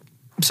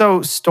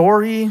 So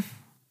story,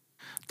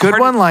 good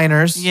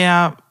one-liners.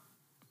 Yeah,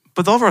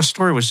 but the overall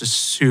story was just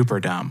super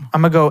dumb.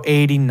 I'm going to go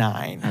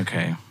 89.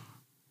 Okay.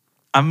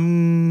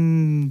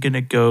 I'm going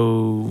to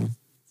go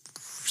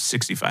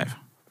 65.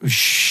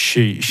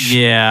 Sheesh.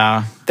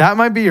 Yeah. That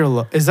might be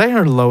is that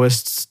your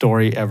lowest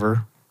story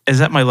ever? Is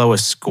that my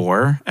lowest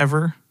score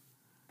ever?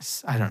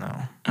 I don't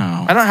know.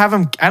 Oh. I don't have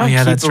them. I don't keep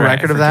that's the right.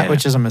 record I of that, forget.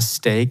 which is a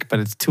mistake, but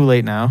it's too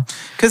late now.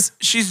 Because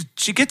she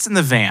gets in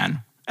the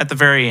van at the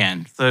very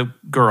end, the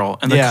girl,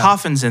 and the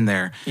coffin's in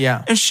there.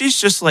 Yeah. And she's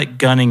just like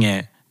gunning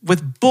it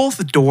with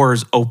both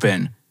doors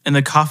open, and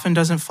the coffin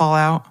doesn't fall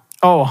out.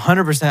 Oh,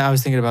 100%. I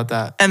was thinking about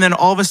that. And then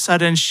all of a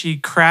sudden she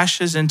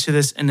crashes into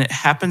this, and it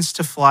happens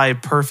to fly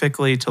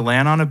perfectly to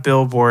land on a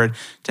billboard,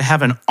 to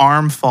have an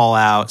arm fall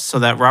out so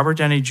that Robert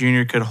Downey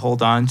Jr. could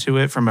hold on to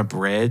it from a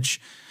bridge.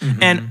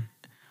 Mm-hmm. And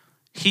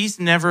he's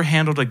never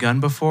handled a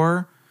gun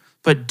before,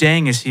 but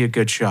dang, is he a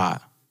good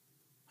shot.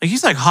 Like,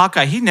 he's like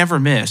Hawkeye. He never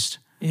missed.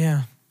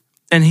 Yeah.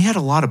 And he had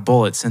a lot of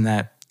bullets in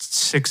that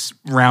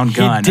 6-round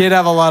gun. He did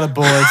have a lot of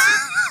bullets.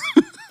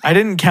 I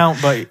didn't count,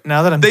 but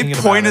now that I'm They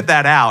thinking pointed about it,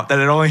 that out, that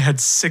it only had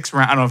 6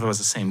 rounds. I don't know if it was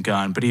the same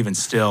gun, but even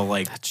still,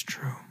 like, that's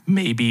true.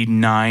 maybe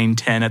 9,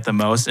 10 at the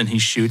most, and he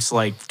shoots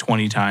like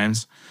 20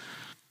 times.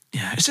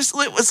 Yeah, it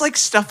was like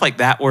stuff like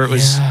that where it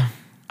was,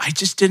 I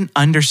just didn't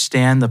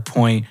understand the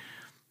point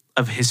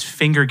of his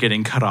finger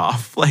getting cut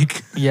off.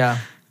 Like, Yeah.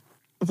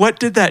 what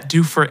did that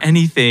do for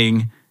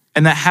anything?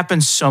 And that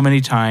happens so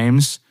many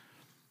times,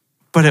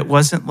 but it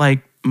wasn't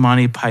like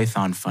Monty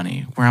Python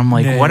funny, where I'm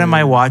like, what am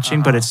I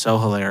watching? But it's so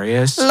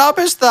hilarious.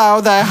 Lobest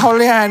thou thy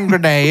holy hand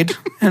grenade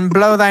and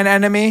blow thine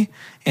enemy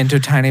into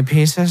tiny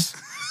pieces.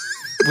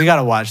 We got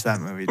to watch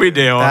that movie. We dude.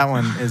 do. That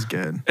one is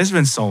good. It's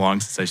been so long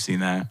since I've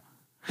seen that.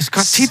 It's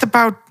got teeth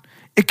about.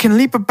 It can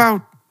leap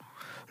about.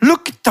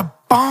 Look at the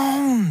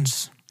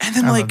bones. And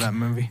then I love like that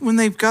movie. when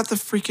they've got the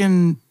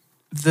freaking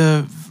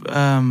the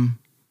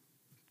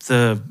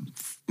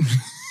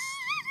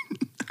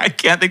I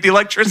can't think, the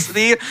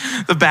electricity,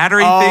 the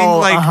battery thing,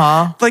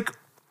 like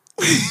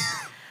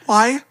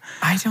why?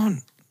 I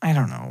don't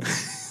know.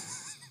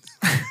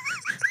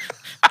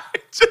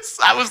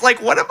 I was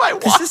like, what am I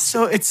watching?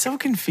 It's so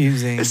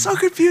confusing. It's so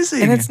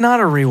confusing. And it's not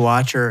a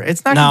rewatcher.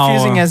 It's not No.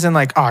 confusing as in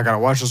like, oh, I gotta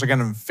watch this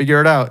again and figure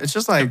it out. It's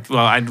just like,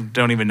 well, I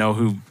don't even know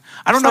who.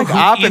 I don't know like who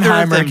either of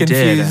Oppenheimer them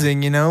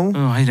confusing, did. you know?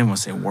 Oh, I didn't want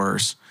to say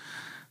worse.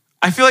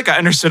 I feel like I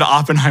understood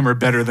Oppenheimer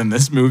better than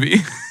this movie.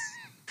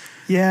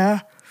 Yeah.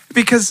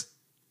 Because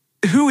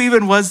who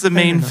even was the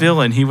main know.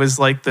 villain? He was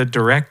like the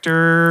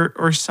director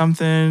or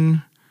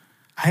something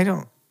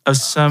I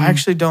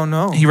actually don't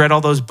know. He read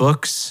all those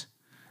books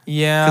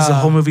Yeah. because the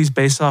whole movie's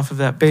based off of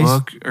that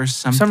book or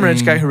something. Some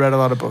rich guy who read a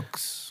lot of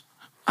books.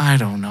 I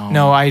don't know.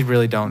 No, I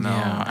really don't know.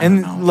 Yeah, I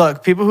and don't know.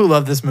 look, people who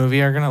love this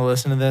movie are gonna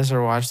listen to this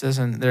or watch this,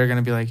 and they're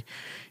gonna be like,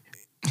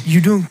 "You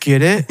don't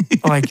get it,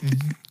 like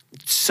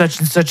such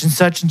and such and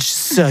such and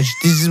such.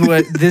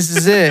 This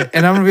is it."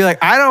 And I'm gonna be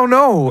like, "I don't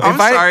know." I'm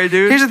sorry,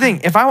 dude. Here's the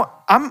thing: if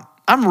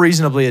I'm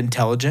reasonably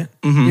intelligent,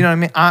 you know what I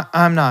mean.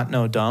 I'm not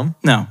dumb.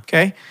 No.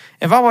 Okay,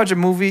 if I watch a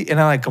movie and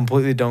I like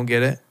completely don't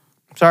get it,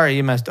 sorry,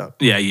 you messed up.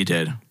 Yeah, you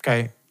did.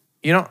 Okay,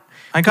 you don't.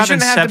 I got you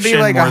shouldn't have to be Inception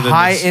like more a than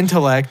high this.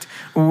 intellect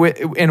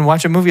and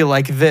watch a movie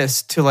like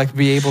this to like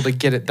be able to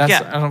get it. That's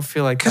Yeah. I don't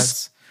feel like Because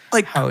that's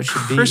like how it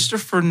should be.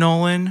 Christopher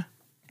Nolan,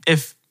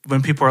 if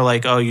when people are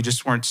like, oh, you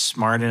just weren't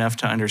smart enough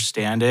to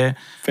understand it.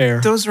 Fair.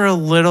 Those are a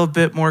little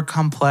bit more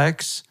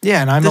complex.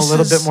 Yeah, and I'm This a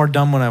little is bit more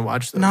dumb when I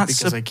watch those not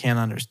because I can't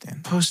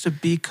understand. Supposed to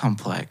be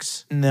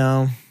complex.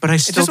 No. But I It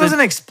still just did-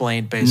 wasn't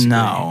explained, basically.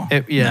 No.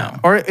 Yeah. No.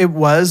 Or it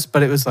was,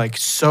 but it was like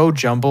so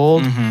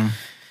jumbled. Mm-hmm.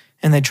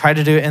 And they tried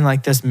to do it in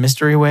like this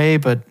mystery way,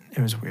 but it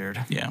was weird.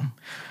 Yeah.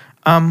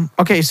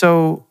 Okay,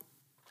 so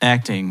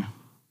Acting.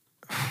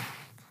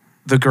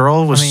 The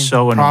girl was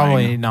so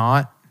probably annoying.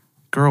 not.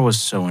 Girl was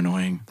so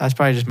annoying. That's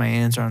probably just my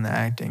answer on the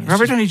acting. It's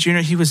Robert just- Downey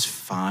Jr., he was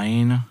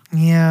fine.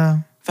 Yeah.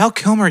 Val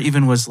Kilmer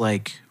even was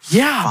like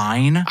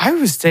fine. I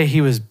would say he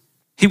was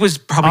He was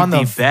probably On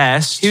the- the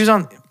best. He was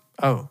on.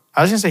 Oh,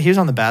 I was gonna say he was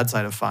on the bad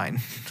side of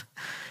fine.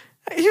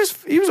 he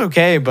was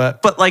okay,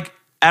 but But like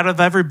out of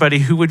everybody,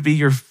 who would be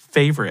your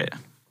favorite?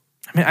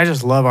 I mean, I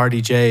just love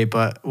RDJ.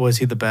 But was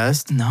he the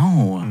best?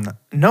 No.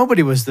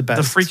 Nobody was the The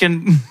best.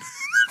 freaking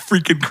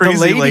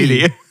crazy lady.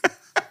 lady.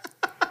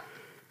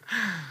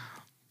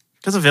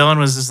 Because the villain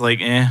was just like,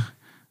 eh.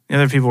 The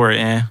other people were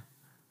eh.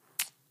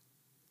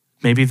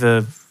 Maybe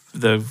the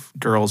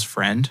girl's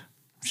friend.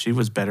 She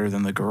was better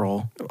than the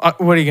girl. What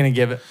are you gonna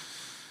give it?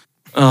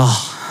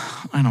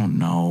 Ugh, I don't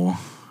know.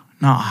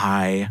 Not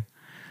high.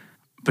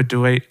 But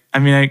do I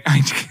mean,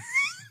 I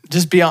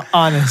Just be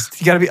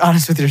honest. You got to be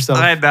honest with yourself.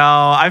 I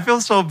know. I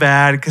feel so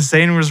bad because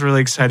Zane was really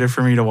excited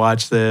for me to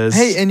watch this.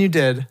 Hey, and you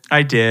did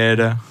I did.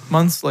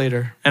 months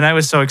later. And I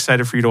was so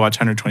excited for you to watch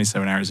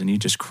 127 Hours and you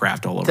just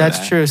crapped all over that.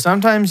 That's true.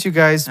 Sometimes you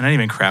guys And I didn't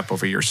even crap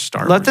over your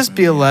Star let Wars this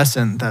be a movie.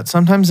 lesson that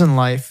sometimes in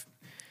life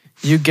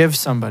you give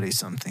somebody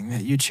something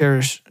that you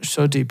cherish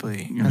so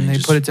deeply, mean and they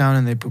just- put it down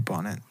and they poop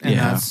on it. And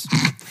Yeah. that's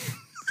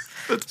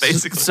That's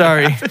basically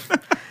sorry.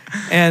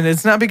 And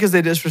it's not because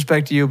they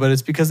disrespect you, but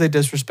it's because they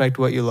disrespect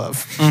what you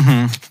love.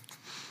 I'm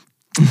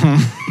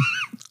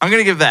going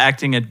to give the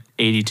acting an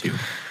 82.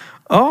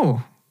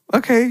 Oh,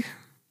 okay.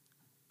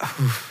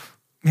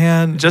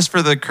 Man, Just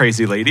for the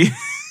crazy lady.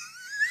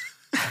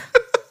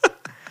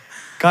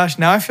 gosh,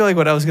 now I feel like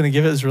what I was going to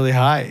give it is really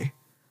high.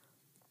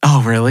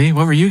 Oh, really?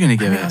 What were you going to I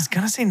give mean, I it? was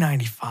going to say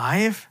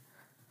 95,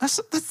 That's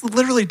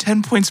literally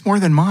 10 points more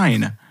than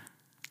mine.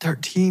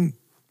 13.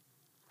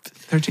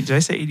 13. Did I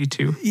say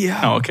 82?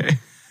 Yeah. Oh, okay.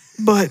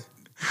 But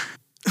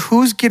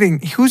who's getting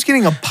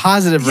a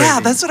positive rating? Yeah,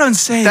 that's what I'm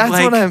saying. That's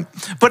like, what I'm.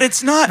 But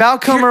it's not. Val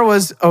Kilmer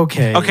was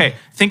okay. Okay,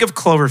 think of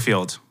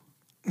Cloverfield.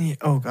 Yeah,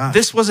 oh gosh.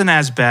 This wasn't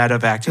as bad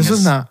of acting. This was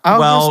as, not. I was gonna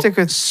well, stick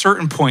with-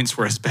 certain points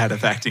were as bad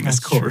of acting as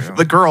That's Cloverfield. true.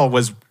 The girl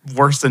was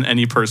worse than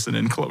any person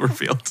in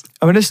Cloverfield.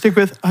 I'm going to stick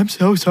with. I'm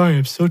so sorry.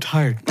 I'm so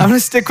tired. I'm going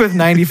to stick with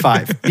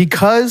 95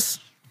 because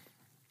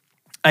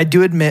I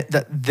do admit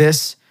that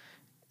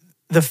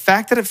the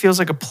fact that it feels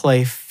like a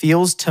play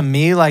feels to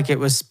me like it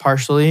was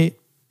partially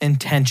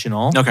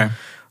intentional. Okay.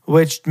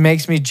 Which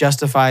makes me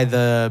justify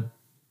the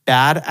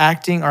bad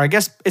acting, or I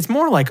guess it's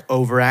more like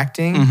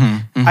overacting.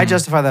 I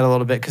justify that a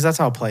little bit because that's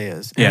how a play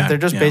is. And Yeah, if they're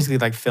just yeah. basically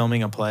like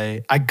filming a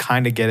play, I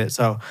kind of get it.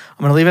 So I'm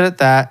going to leave it at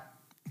that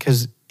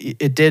because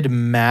it did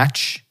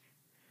match.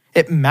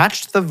 It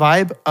matched the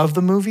vibe of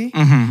the movie,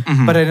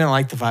 but I didn't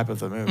like the vibe of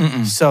the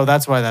movie. So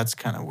that's why that's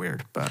kind of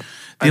weird. But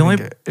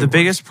The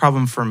biggest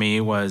problem for me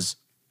was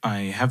I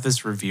have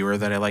this reviewer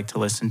that I like to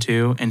listen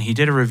to, and he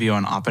did a review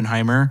on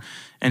Oppenheimer,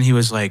 and he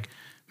was like,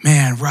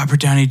 man, Robert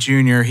Downey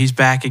Jr., he's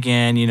back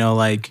again. You know,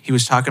 like he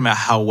was talking about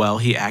how well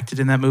he acted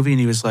in that movie, and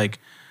he was like,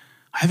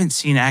 I haven't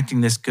seen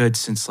acting this good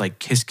since like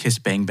Kiss Kiss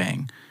Bang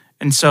Bang.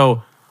 And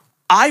so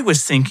I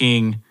was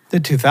thinking, the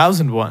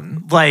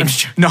 2001. like,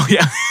 no,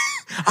 yeah.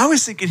 I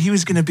was thinking he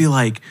was going to be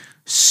like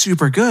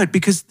super good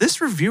because this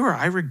reviewer,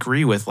 I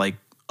agree with like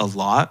a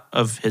lot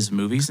of his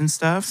movies and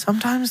stuff.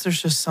 Sometimes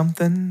there's just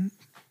something.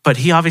 But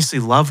he obviously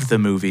loved the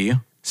movie,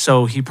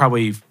 so he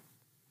probably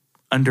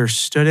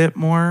understood it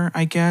more,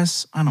 I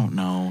guess. I don't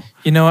know.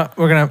 You know what?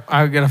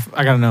 I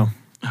gotta know.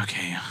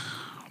 Okay.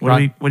 What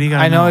do you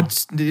got? I know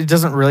it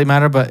doesn't really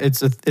matter, but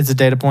it's a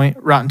data point.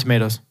 Rotten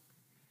Tomatoes.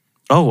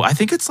 Oh, I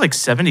think it's like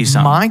 70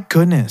 something. My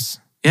goodness.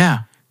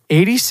 Yeah.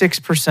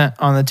 86%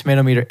 on the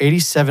tomato meter,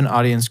 87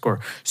 audience score.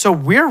 So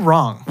we're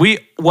wrong.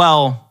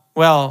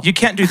 Well, You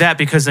can't do that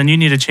because then you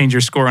need to change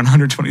your score on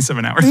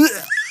 127 hours.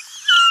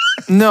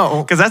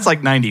 no, Because that's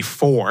like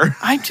 94.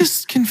 I'm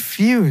just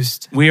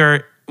confused. We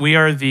are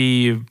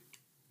the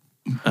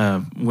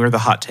we're the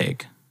hot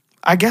take.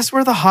 I guess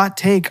we're the hot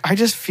take. I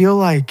just feel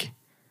like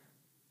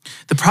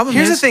The problem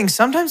here's is the thing.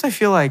 Sometimes I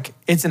feel like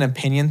it's an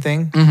opinion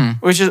thing,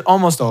 which is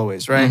almost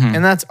always right,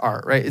 and that's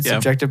art, right? It's Yeah.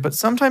 subjective. But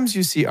sometimes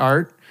you see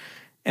art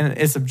and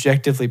it's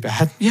objectively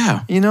bad.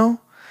 Yeah. You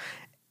know?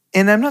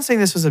 And I'm not saying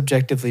this was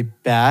objectively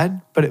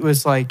bad, but it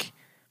was like,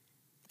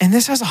 and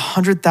this has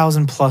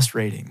 100,000 plus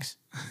ratings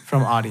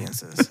from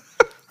audiences.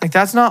 Like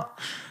that's not,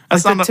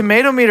 That's like not the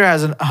tomato meter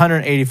has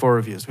 184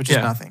 reviews, which is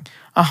Yeah. nothing.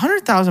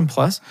 100,000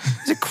 plus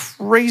is a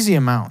crazy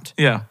amount.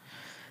 Yeah.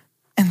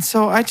 And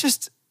so I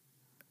just,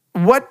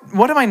 what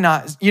am I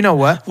not, you know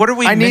what? What are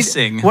we I need-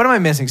 missing? What am I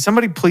missing?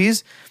 Somebody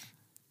please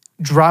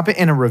drop it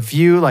in a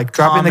review, like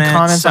drop it in the Comment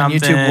comments on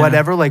YouTube, something.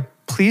 whatever. Like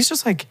please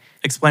just like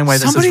Explain why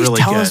this is somebody really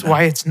tell good. us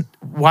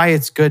why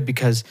it's good,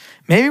 because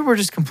maybe we're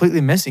just completely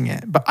missing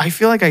it. But I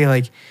feel like I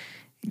like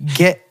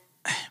get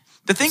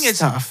The thing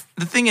stuff.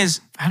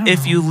 is, I don't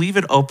if know. you leave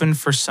it open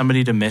for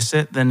somebody to miss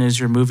it, then is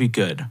your movie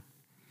good?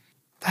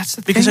 That's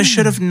the Because thing. I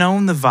should have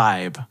known the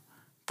vibe,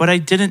 but I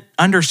didn't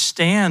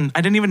understand. I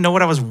didn't even know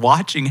what I was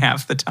watching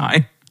half the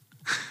time.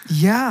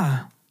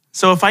 Yeah.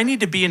 So if I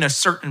need to be in a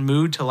certain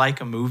mood to like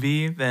a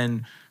movie,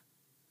 then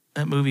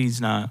that movie's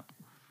not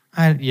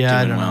I doing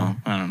don't know. well.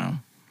 I don't know.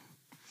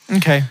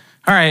 Okay.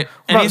 All right.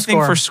 What about Anything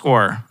score? for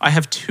score? I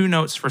have 2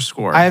 notes for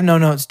score. I have no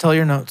notes. Tell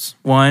your notes.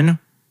 One,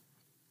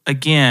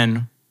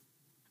 again,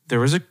 there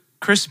was a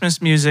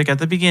Christmas music at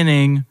the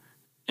beginning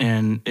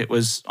and it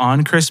was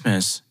on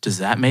Christmas. Does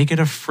that make it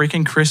a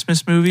freaking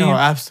Christmas movie? Oh,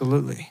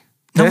 absolutely.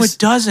 No, This- it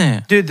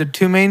doesn't. Dude, the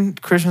 2 main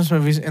Christmas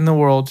movies in the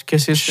world,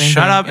 Kiss Kiss Bang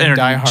Shut Bang up and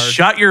Die Hard.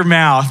 shut your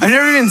mouth. I've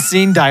never even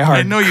seen Die Hard.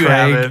 I know you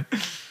Craig. haven't.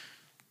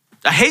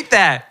 I hate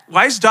that.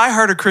 Why is Die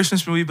Hard a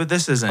Christmas movie, but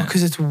this isn't?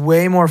 Because it's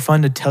way more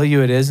fun to tell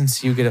you it is and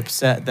see you get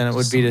upset than it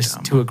would be So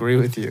dumb. to agree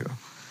with you.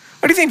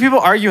 Why do you think people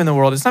argue in the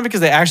world? It's not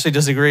because they actually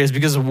disagree. It's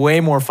because it's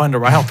way more fun to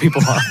rile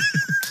people up.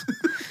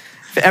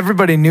 If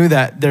everybody knew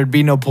that, there'd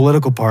be no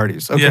political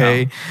parties.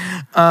 Okay.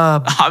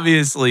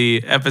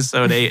 Obviously,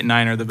 episode 8 and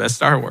 9 are the best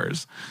Star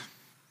Wars.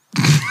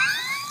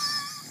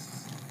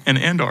 And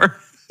Andor.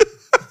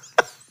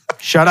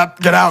 Shut up.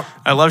 Get out.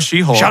 I love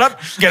She-Hulk. Shut up.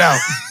 Get out.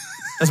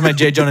 That's my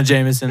J. Jonah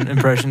Jameson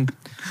impression.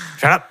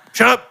 Shut up.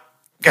 Shut up.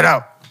 Get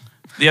out.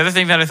 The other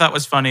thing that I thought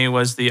was funny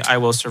was the I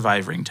Will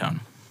Survive ringtone.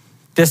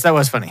 That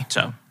was funny.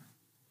 So,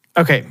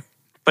 Okay.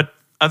 but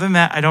other than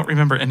that, I don't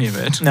remember any of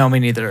it. No, me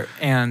neither.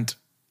 And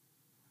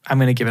I'm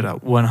going to give it a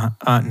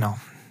 100. No,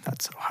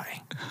 that's so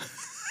high.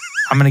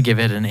 I'm going to give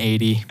it an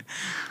 80.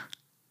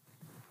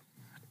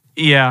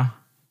 Yeah.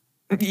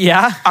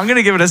 Yeah? I'm going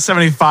to give it a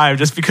 75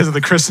 just because of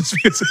the Christmas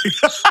music.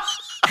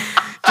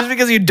 Just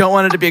because you don't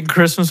want it to be a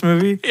Christmas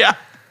movie? Yeah.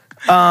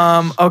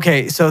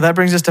 Okay, so that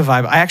brings us to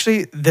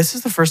Vibe. This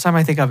is the first time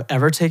I think I've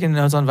ever taken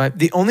notes on Vibe.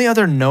 The only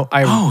other note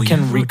I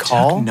can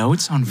recall. Took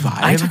notes on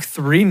Vibe? I took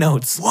 3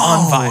 notes Whoa.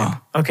 on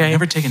Vibe. Okay. I've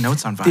never taken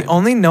notes on Vibe. The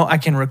only note I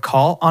can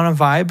recall on a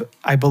Vibe,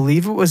 I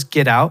believe it was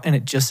Get Out, and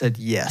it just said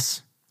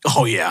yes.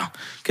 Oh, yeah.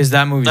 Because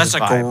that movie That's is a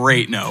Vibe.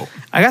 great note.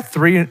 I got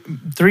three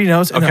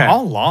notes, and Okay. they're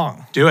all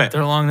long. Do it.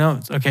 They're long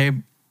notes. Okay.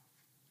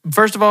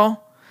 First of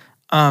all,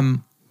 I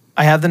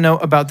have the note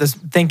about this,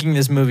 thanking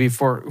this movie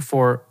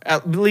for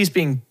at least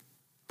being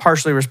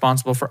partially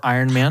responsible for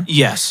Iron Man.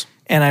 Yes.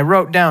 And I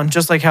wrote down,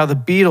 just like how the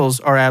Beatles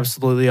are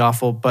absolutely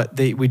awful, but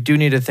we do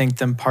need to thank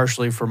them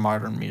partially for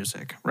modern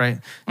music, right?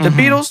 The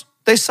Beatles,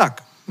 they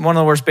suck. One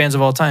of the worst bands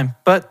of all time,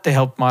 but they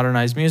helped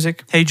modernize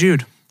music. Hey,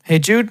 Jude. Hey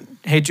Jude's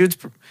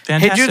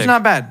Fantastic. Hey Jude's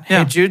not bad. Yeah.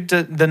 Hey Jude,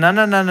 the na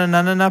na na na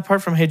na na na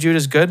part from Hey Jude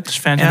is good. It's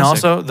fantastic. And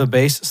also the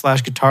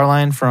bass/guitar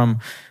line from,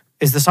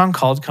 is the song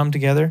called "Come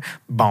Together"?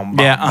 Boom,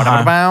 boom, Yeah,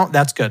 ba-da-ba-da-bow.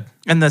 That's good.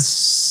 And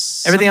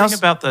Everything else?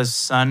 about the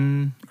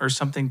sun or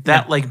something,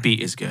 that like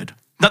beat is good.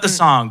 Not the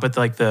song, but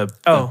like the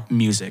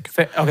music.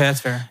 Okay, that's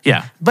fair.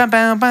 Yeah. Bam,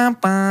 bam, bam,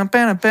 bam,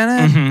 bam,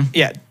 bam.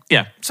 Yeah.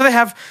 Yeah. So they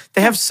have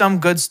some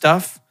good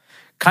stuff,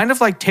 kind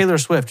of like Taylor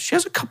Swift. She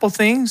has a couple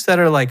things that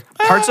are like,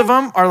 parts of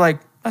them are like,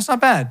 that's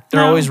not bad.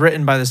 They're No. always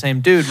written by the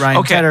same dude, Ryan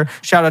Okay. Tedder.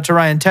 Shout out to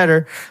Ryan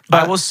Tedder.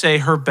 But I will say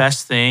her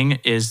best thing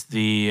is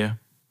the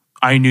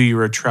I Knew You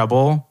Were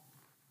Trouble.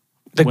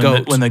 the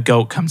goat. When the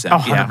goat comes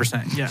out. Oh,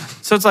 100%. Yeah.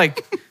 So it's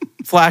like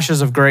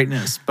flashes of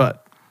greatness,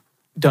 but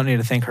don't need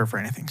to thank her for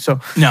anything. So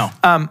No.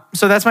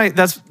 so that's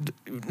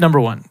number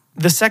one.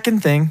 The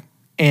second thing,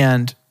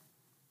 and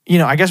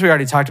I guess we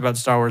already talked about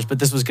Star Wars, but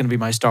this was going to be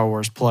my Star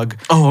Wars plug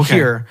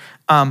here.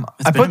 I been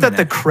a put that the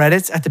minute.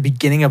 credits at the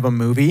beginning of a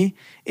movie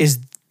is,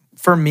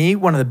 for me,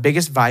 one of the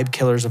biggest vibe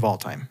killers of all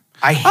time.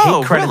 I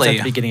hate credits really?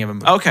 at the beginning of a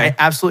movie. Okay. I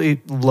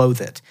absolutely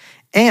loathe it.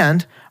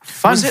 And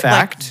fun Was it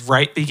fact, like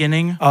right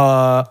beginning?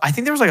 I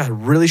think there was like a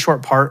really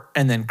short part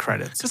and then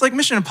credits. Because like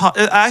Mission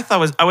Impossible, I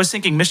was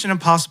thinking Mission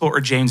Impossible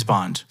or James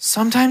Bond,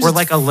 Sometimes where it's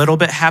like a little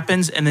bit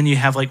happens and then you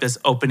have like this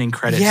opening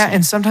credits. yeah,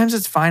 and sometimes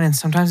it's fine, and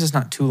sometimes it's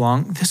not too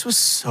long. This was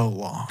so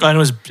long. and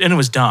it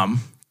was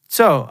dumb.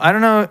 So I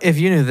don't know if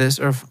you knew this,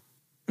 or if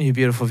you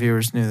beautiful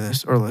viewers knew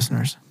this, or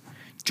listeners.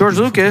 George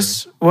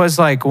Lucas was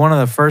like one of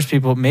the first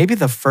people, maybe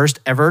the first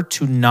ever,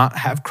 to not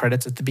have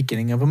credits at the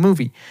beginning of a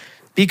movie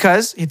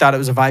because he thought it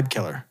was a vibe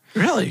killer.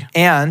 Really?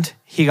 And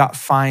he got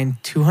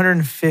fined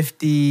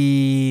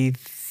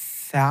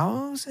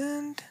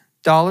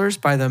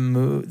 $250,000 by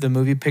the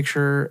Movie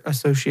Picture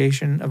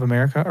Association of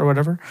America or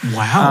whatever.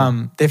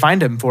 Wow. They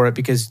fined him for it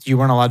because you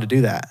weren't allowed to do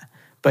that.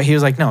 But he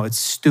was like, no, it's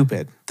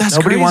stupid. That's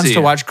Nobody wants crazy.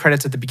 to watch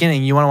credits at the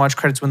beginning. You want to watch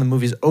credits when the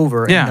movie's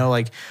over Yeah. and know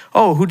like,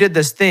 oh, who did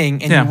this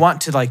thing? And Yeah. you want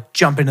to like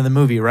jump into the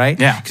movie, right?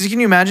 Yeah. Because can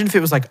you imagine if it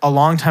was like a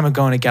long time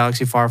ago in a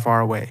galaxy far,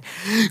 far away?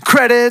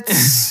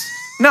 Credits.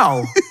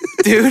 No,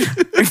 dude.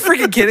 Are you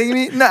freaking kidding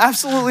me? No,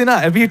 absolutely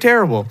not. It'd be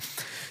terrible.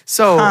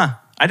 So Huh.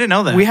 I didn't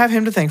know that. we have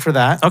him to thank for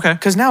that. Okay.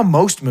 Because now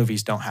most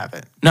movies don't have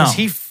it. No. Because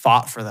he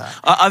fought for that.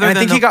 Other And I than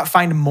think the- he got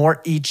fined more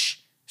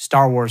each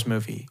Star Wars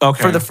movie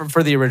Okay.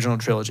 for the original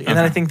trilogy. And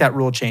then I think that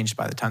rule changed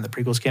by the time the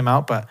prequels came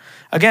out. But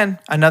again,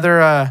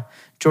 another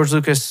George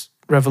Lucas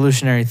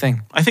revolutionary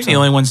thing. I think the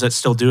only ones that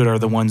still do it are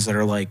the ones that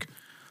are like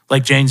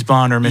James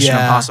Bond or Mission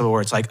Yeah. Impossible,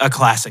 where it's like a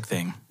classic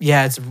thing.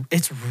 Yeah,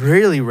 it's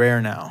really rare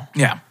now.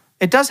 Yeah.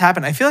 It does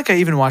happen. I feel like I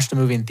even watched a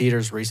movie in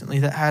theaters recently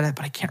that had it,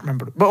 but I can't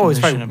remember. But it's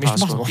probably Mission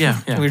Impossible. Yeah,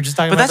 yeah. We were just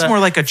talking but about that's that more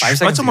like a. 5 seconds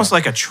That's almost ago.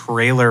 like a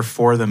trailer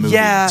for the movie.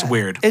 Yeah, It's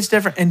weird. It's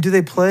different. And do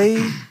they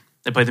play?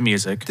 They play the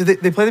music. Do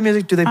they play the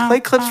music? Do they play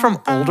clips from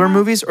older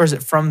movies, or is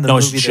it from the No,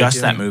 movie? it's they're just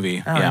that doing?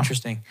 movie. Oh, Yeah.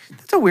 interesting.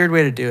 That's a weird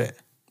way to do it.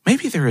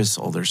 Maybe there is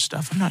older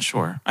stuff. I'm not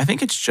sure. I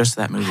think it's just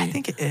that movie. I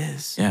think it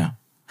is. Yeah.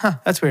 Huh,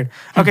 that's weird.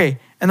 Okay,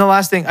 and the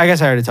last thing, I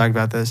guess I already talked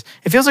about this.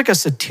 It feels like a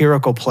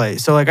satirical play.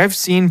 So, like, I've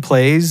seen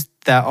plays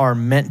that are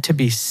meant to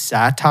be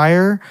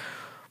satire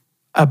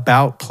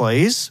about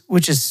plays,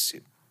 which is,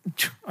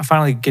 I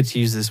finally get to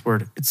use this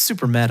word. It's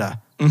super meta.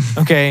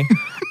 Okay.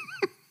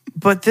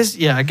 But this,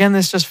 again,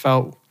 this just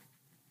felt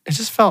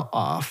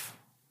off.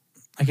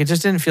 Like, it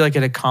just didn't feel like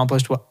it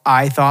accomplished what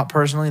I thought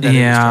personally that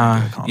it was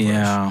trying to accomplish.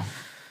 Yeah.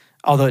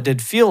 Although it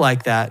did feel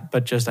like that,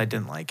 but just I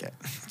didn't like it.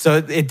 So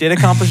it did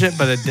accomplish it,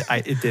 but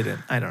it didn't.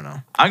 I don't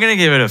know. I'm going to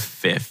give it a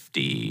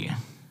 50.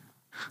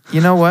 You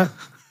know what?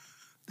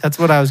 That's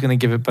what I was going to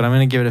give it, but I'm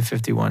going to give it a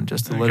 51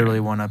 just to literally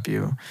one-up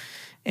you.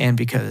 And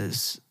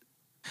because...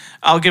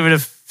 I'll give it a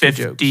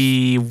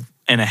 50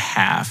 and a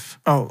half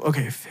Oh,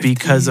 okay. 50.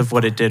 because of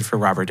what it did for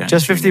Robert Downey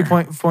Just Jr.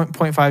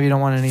 50.5, you don't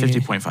want any...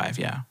 50.5,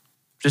 yeah.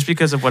 Just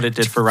because of what it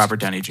did for Robert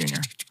Downey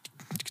Jr.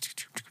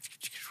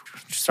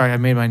 Sorry, I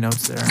made my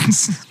notes there.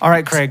 All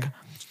right, Craig.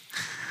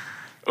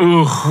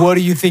 Ooh. What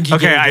do you think you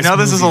Okay, gave I know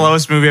this is the movie?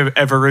 lowest movie I've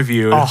ever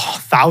reviewed. Oh,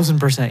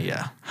 1,000%,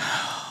 yeah.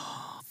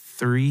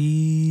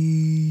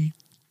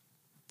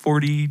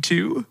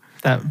 342.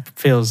 That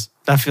feels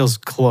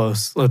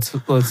close. Let's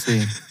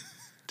see.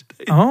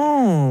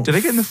 Oh. Did I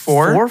get in the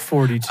 4?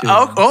 442.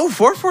 Oh,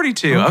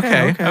 442.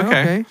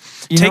 Okay.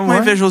 You Take know my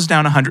what? visuals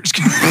down 100.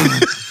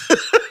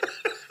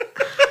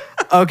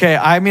 Okay,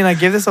 I mean, I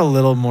give this a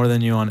little more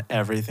than you on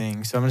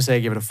everything. So I'm going to say I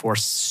give it a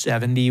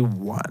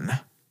 471.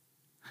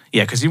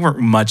 Yeah, because you weren't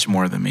much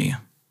more than me.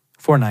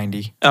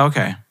 490. Oh,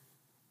 okay.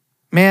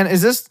 Man,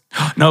 is this...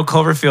 No,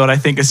 Cloverfield, I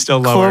think, is still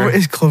lower.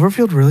 Is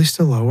Cloverfield really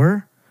still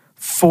lower?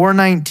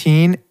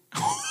 419?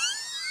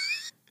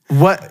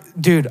 What?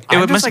 Dude,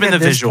 It must have been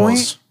the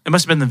visuals. It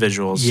must have been the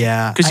visuals.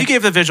 Yeah, Because you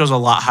gave the visuals a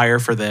lot higher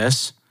for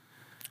this.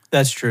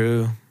 That's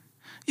true.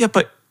 Yeah,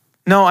 but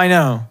No, I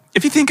know.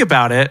 if you think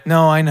about it,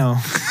 No, I know.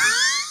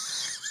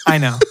 I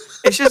know.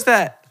 It's just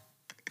that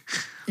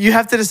you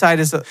have to decide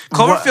as a...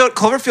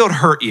 Cloverfield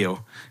hurt you.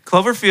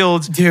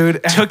 Cloverfield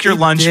Dude, took your it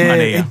lunch did.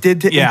 money. It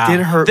did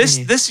hurt me.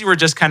 This you were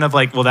just kind of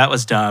like, well, that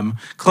was dumb.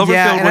 Cloverfield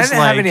Yeah, and was I didn't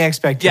like, have any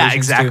expectations. yeah, too.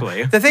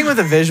 exactly. The thing with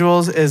the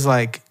visuals is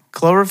like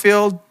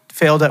Cloverfield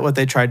failed at what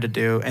they tried to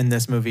do, and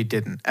this movie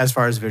didn't, as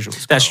far as visuals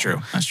go. That's true.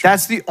 That's true.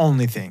 That's the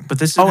only thing. But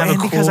this didn't have a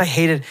and because cool- I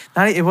hated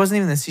it wasn't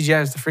even the CGI,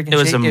 it was the freaking It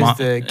was shake, a it mo- was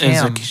the it was a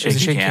cam, it was shaky the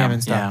shake cam cam,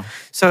 and stuff. yeah.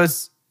 So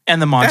it's and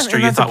the monster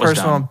and you that's a thought was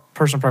dumb.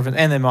 personal preference,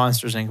 and the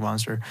Monsters Inc.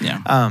 monster.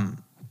 Yeah.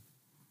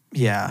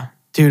 Yeah,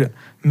 dude,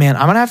 man,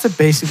 I'm gonna have to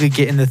basically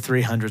get in the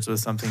 300s with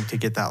something to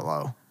get that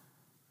low.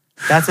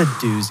 That's a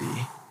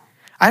doozy.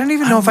 I don't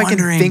even know I'm if I can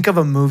wondering- think of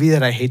a movie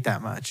that I hate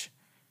that much.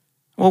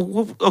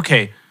 Well,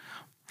 okay.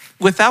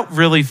 Without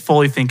really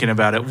fully thinking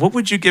about it, what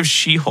would you give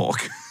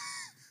She-Hulk?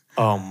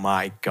 Oh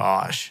my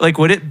gosh. Like,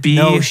 would it be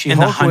No, in the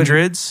She-Hulk would-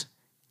 hundreds?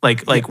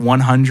 Like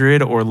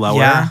 100 or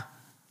lower?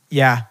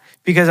 Yeah.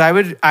 Because I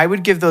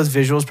would give those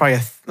visuals probably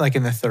like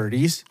in the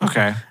 30s.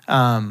 Okay.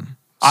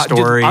 Story.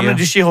 Story. I'm gonna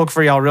do She-Hulk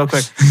for y'all real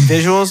quick.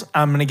 Visuals,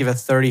 I'm gonna give a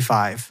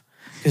 35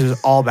 because it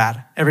was all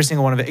bad, every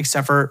single one of it,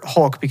 except for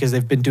Hulk because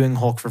they've been doing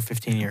Hulk for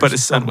 15 years. But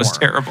his son or was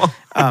more. terrible.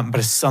 But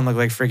his son looked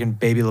like freaking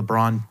baby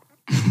LeBron,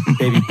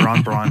 baby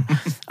Braun.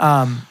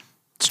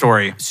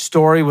 Story.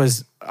 Story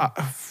was,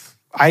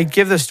 I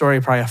give the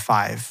story probably a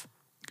 5.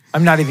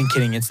 I'm not even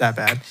kidding. It's that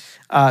bad.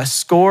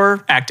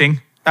 Score,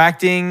 Acting.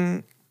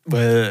 acting,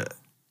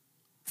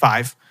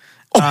 5.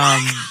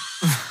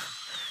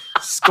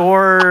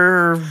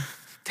 Score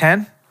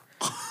 10,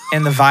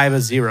 and the vibe a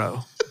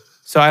 0.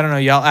 So I don't know.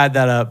 Y'all add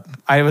that up.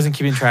 I wasn't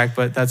keeping track,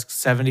 but that's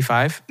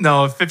 75.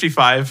 No,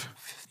 55.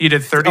 You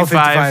did 35,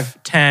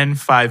 55. 10,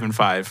 5, and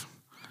 5.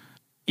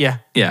 Yeah.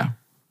 Yeah.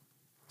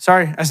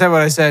 Sorry, I said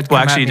what I said. Well,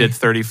 Come at actually, you me. did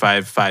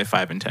 35, 5,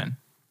 5, and 10.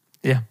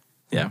 Yeah,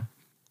 Yeah.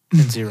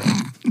 and 0.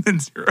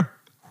 And 0.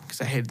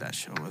 Because I hated that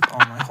show with all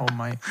my whole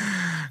might.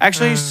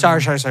 Actually,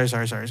 sorry.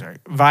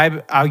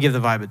 Vibe, I'll give the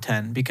vibe a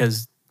 10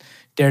 because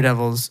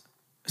Daredevil's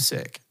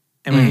sick.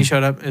 And when he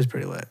showed up, it was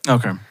pretty lit.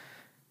 Okay.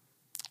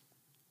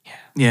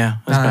 Yeah.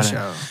 Not a That's show.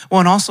 about it. Well,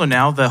 and also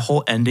now the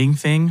whole ending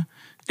thing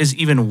is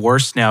even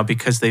worse now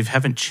because they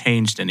haven't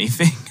changed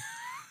anything.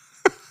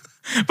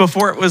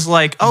 Before it was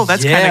like, oh,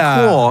 that's kind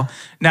Yeah. of cool.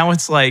 Now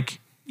it's like,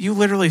 you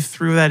literally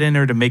threw that in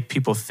there to make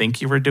people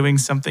think you were doing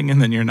something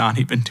and then you're not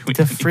even doing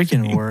The anything.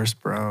 freaking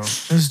worst, bro.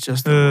 This is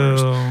just the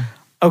worst.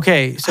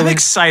 Okay, so I'm like,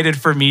 excited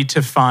for me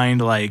to find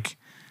like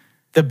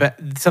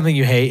Something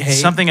you hate.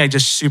 Something I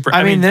just super.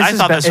 I mean, I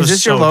thought this was is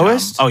this so your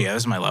lowest? dumb. Oh yeah,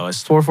 this is my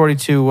lowest.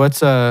 442.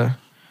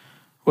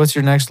 What's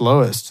your next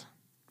lowest?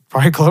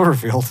 Probably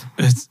Cloverfield.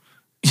 It's,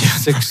 yeah,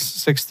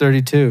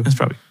 632. That's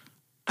probably.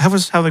 How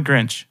the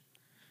Grinch?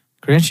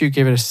 Grinch, you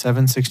gave it a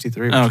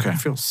 763. Which Okay. I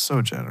feel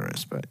so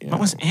generous, but What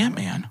was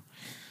Ant-Man?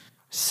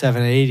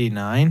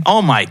 789.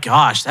 Oh my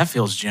gosh, that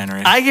feels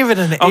generous. I give it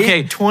an Okay.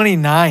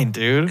 829,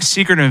 dude.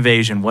 Secret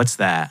Invasion. What's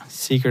that?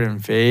 Secret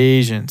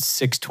Invasion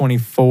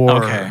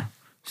 624. Okay.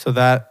 So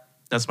that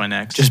That's my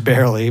next. just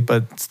barely,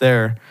 but it's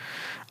there.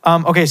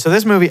 Okay, so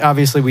this movie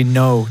obviously we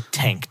know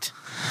tanked,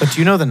 but do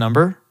you know the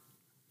number?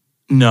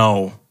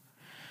 no.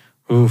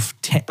 Oof,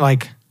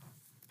 like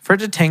for it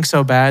to tank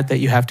so bad that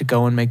you have to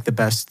go and make the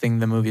best thing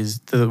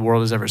the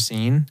world has ever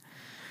seen.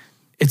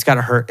 It's got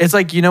to hurt. It's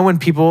like, you know, when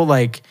people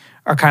like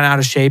are kind of out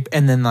of shape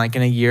and then like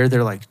in a year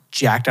they're like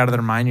jacked out of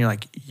their mind. You're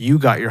like, you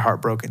got your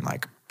heart broken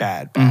like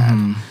bad.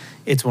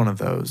 It's one of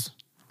those.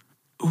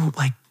 Ooh,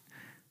 like.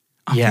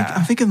 Yeah.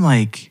 I'm thinking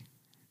like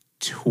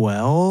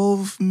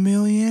 12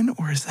 million,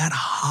 or is that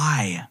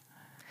high?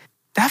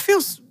 That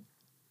feels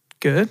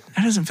good.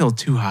 That doesn't feel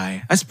too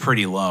high. That's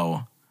pretty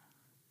low.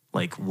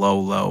 Like low,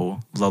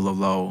 low, low, low,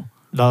 low.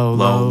 Low,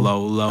 Low,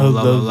 low, low, low,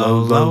 low,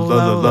 low, low,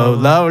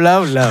 low,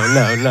 low, low,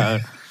 low, low.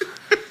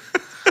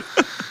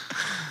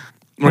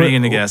 What are you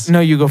gonna guess? No,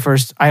 you go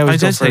first. I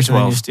always I go did say first and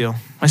then you 12. steal.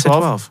 I said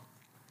 12.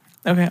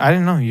 Okay, I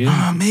didn't know. You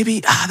didn't.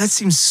 Maybe. That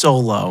seems so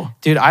low.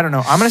 Dude, I don't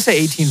know. I'm going to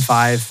say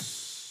 18.5.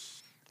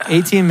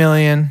 18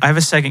 million. I have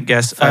a second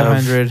guess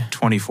 500. of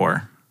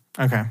 24.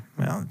 Okay.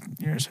 Well,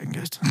 you're a second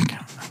guess.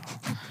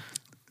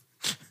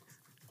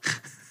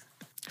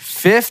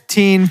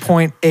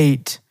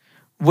 15.8,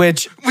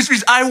 which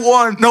means I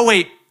won. No,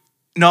 wait.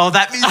 No,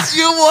 that means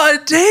you won.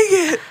 Dang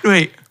it.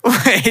 Wait.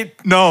 wait,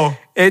 No.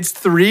 it's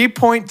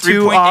 3.2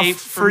 3.8 off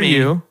for for me.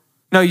 you.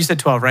 No, you said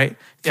 12, right?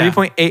 Yeah.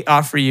 3.8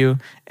 off for you,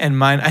 and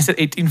mine I said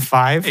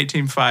 18.5,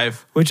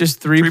 18.5. which is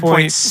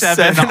 3.7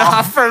 3.7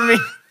 off for me.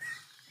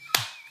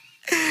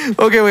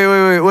 Okay,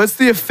 wait. What's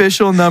the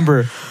official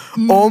number?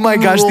 Oh my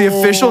gosh, the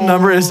official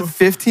number is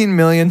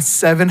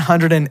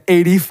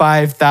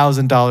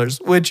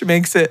 $15,785,000, which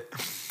makes it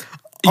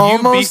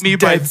almost You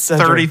beat me by dead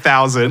center.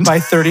 30,000. By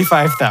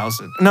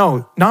 35,000.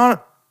 No,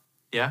 not.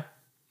 Yeah.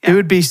 It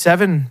would be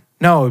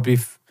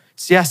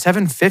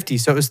 750.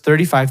 So it was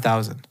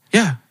 35,000.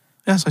 Yeah.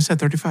 Yes, I said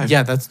 35.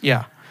 Yeah.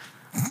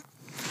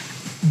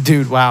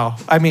 Dude, wow.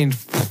 I mean,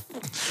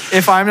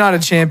 if I'm not a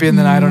champion,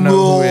 then I don't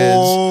know who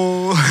is.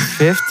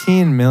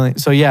 15 million.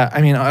 So yeah,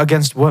 I mean,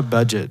 against what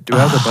budget? Do I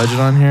have the budget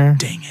on here?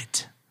 Dang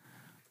it.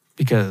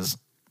 Because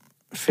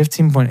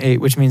 15.8,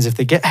 which means if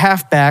they get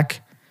half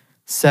back,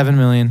 7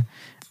 million.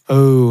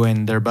 Oh,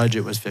 and their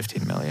budget was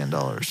 $15 million.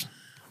 Oh,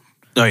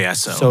 yeah.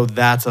 So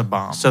that's a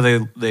bomb. So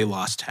they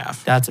lost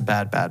half. That's a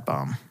bad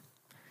bomb.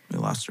 They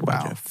lost their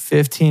Wow. budget.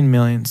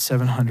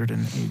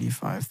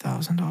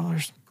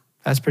 $15,785,000.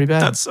 That's pretty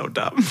bad. That's so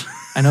dumb.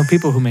 I know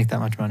people who make that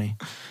much money.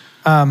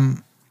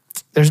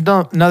 There's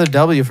another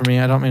W for me.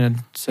 I don't mean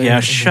to say Yeah,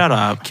 anything. shut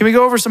up. Can we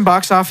go over some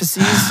box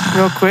offices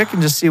real quick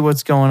and just see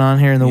what's going on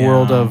here in the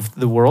world of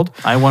the world?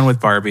 I won with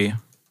Barbie.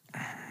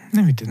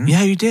 No, we didn't.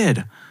 Yeah, you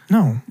did.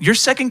 No. Your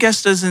second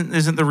guess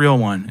isn't the real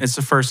one. It's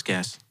the first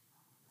guess.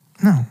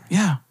 No.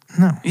 Yeah.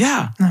 No.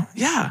 Yeah. No.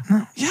 Yeah.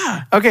 No.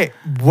 Yeah. Okay.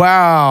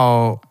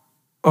 Wow.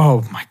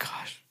 Oh my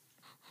gosh.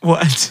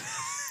 What?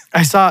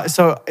 I saw.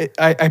 So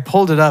I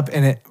pulled it up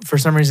and for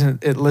some reason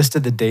it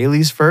listed the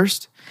dailies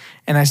first,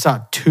 and I saw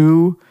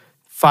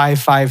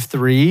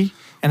 2,553,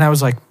 and I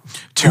was like,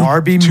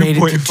 Barbie made it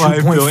to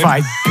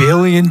 $2.5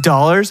 billion,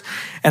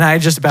 and I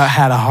just about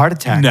had a heart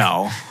attack.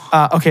 No.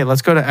 Okay,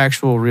 let's go to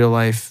actual real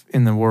life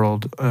in the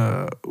world.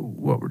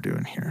 What we're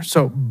doing here.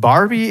 So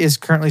Barbie is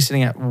currently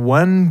sitting at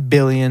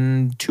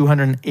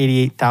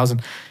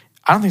 1,288,000.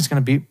 I don't think it's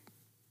going to beat.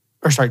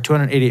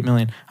 288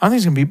 million. I don't think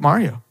it's going to beat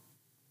Mario.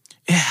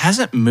 It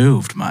hasn't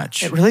moved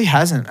much. It really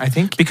hasn't, I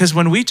think. Because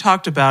when we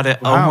talked about it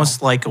Wow.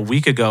 almost like a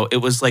week ago, it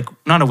was like,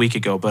 not a week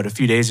ago, but a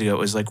few days ago, it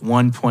was like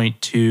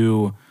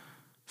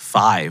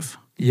 1.25.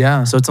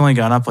 Yeah. So it's only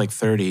gone up like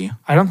 30.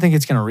 I don't think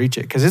it's going to reach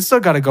it because it's still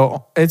got to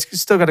go. It's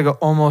still got to go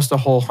almost a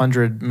whole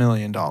 $100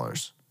 million.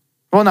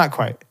 Well, not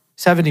quite.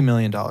 $70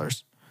 million.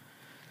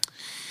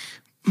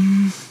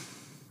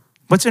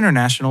 What's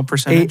international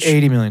percentage?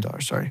 $80 million.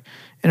 Sorry.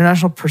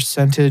 International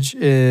percentage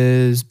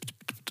is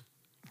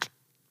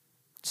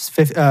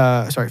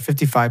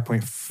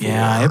 55.4.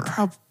 Yeah,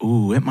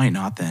 it might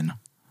not then.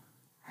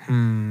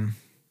 I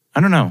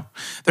don't know.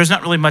 There's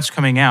not really much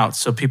coming out,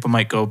 so people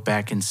might go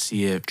back and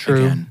see it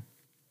again.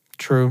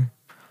 True.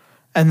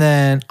 And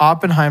then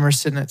Oppenheimer's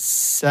sitting at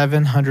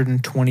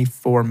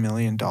 $724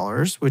 million,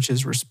 which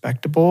is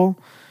respectable.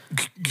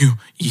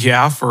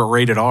 Yeah, for a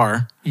rated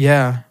R.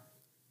 Yeah.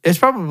 It's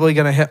probably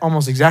going to hit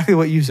almost exactly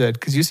what you said,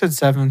 because you said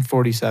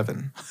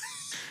 747.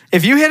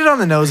 If you hit it on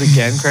the nose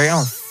again, Craig, I'm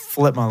going to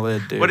flip my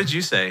lid, dude. What did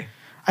you say?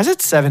 I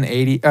said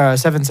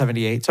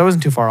 778, so I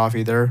wasn't too far off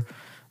either.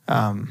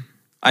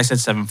 I said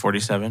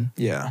 747.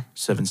 Yeah.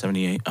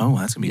 778. Oh,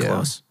 that's going to be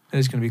close. It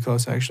is going to be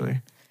close, actually.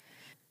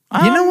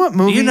 You know what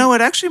movie? You know,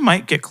 it actually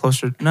might get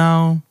closer.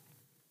 No.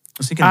 I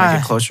was thinking it might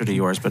get closer to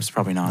yours, but it's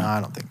probably not. No,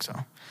 I don't think so.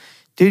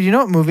 Dude, you know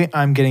what movie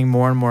I'm getting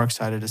more and more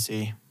excited to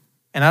see?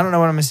 And I don't know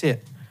when I'm going to see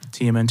it.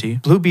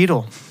 TMNT. Blue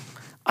Beetle.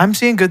 I'm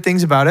seeing good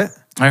things about it.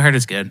 I heard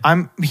it's good.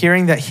 I'm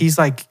hearing that he's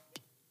like,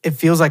 it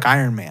feels like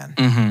Iron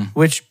Man,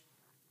 which,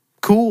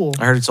 cool.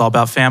 I heard it's all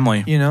about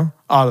family. You know,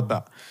 all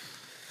about.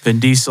 Vin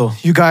Diesel.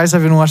 You guys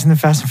have been watching the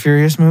Fast and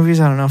Furious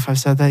movies. I don't know if I've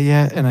said that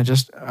yet. And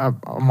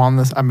I'm on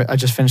this. I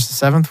just finished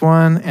the 7th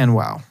one. And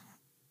wow,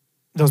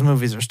 those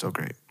movies are still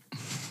great.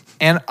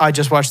 And I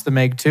just watched the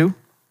Meg 2.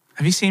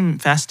 Have you seen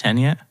Fast 10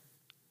 yet?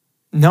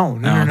 No,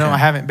 okay. I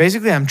haven't.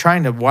 Basically, I'm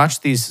trying to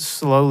watch these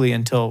slowly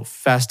until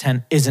Fast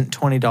 10 isn't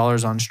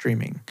 $20 on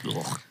streaming.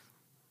 Ugh.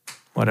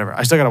 Whatever.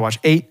 I still got to watch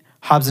 8,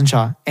 Hobbs and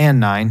Shaw, and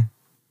 9,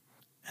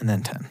 and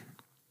then 10.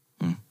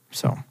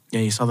 So.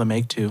 Yeah, you saw the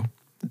Meg 2.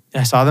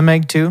 I saw the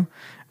Meg 2.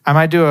 I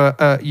might do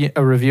a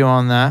review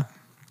on that.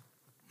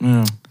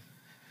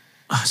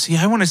 See,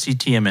 I want to see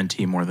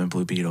TMNT more than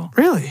Blue Beetle.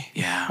 Really?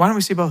 Yeah. Why don't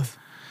we see both?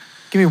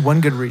 Give me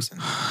one good reason.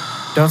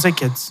 Don't say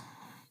kids.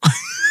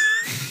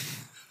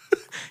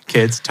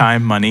 Kids,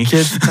 time, money.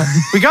 Kids,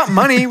 we got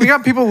money. We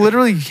got people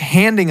literally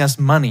handing us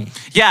money.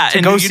 Yeah, to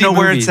and go you see know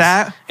where movies. it's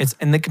at? It's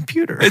in the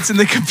computer. It's in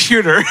the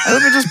computer.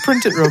 Let me just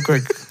print it real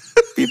quick.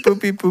 Beep, boop,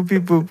 beep, boop,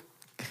 beep, boop.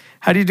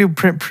 How do you do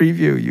print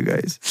preview, you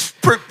guys?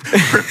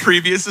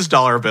 Previous is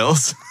dollar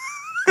bills.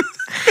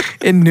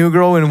 In New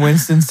Girl, when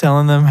Winston's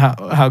telling them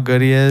how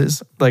good he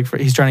is, like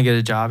he's trying to get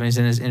a job, and he's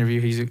in his interview,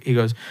 he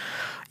goes,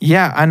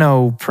 "Yeah, I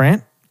know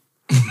print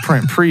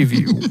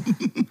preview."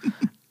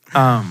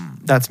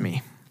 That's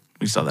me.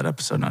 We saw that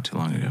episode not too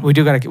long ago. We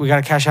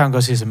gotta cash out and go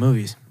see some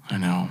movies I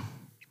know.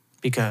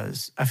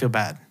 because I feel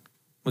bad.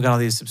 We got all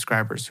these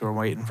subscribers who are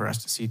waiting for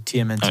us to see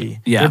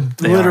TMNT. Yeah,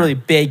 they're literally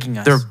begging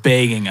us. They're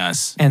begging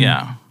us. And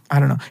yeah. I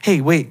don't know. Hey,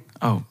 wait.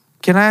 Oh,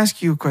 Can I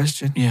ask you a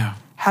question? yeah.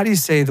 How do you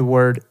say the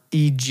word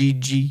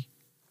EGG?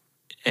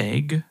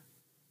 Egg.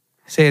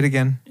 Say it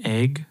again.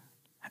 Egg.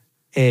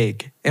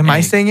 Egg. Am I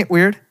Egg. saying it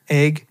weird?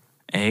 Egg.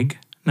 Egg.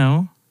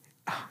 No.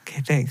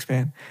 Okay, thanks,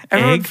 man.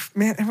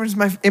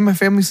 Everyone's in my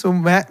family so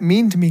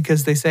mean to me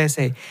because I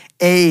say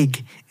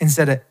egg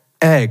instead of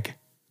egg.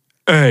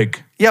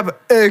 Egg. Yeah,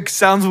 but egg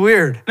sounds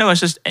weird. No, it's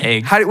just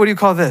egg. What do you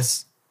call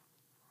this?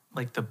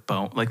 Like the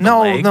bone. Like the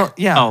No, leg. no,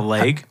 yeah. Oh,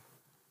 leg.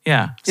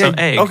 Yeah. So Yeah,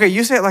 egg. Okay,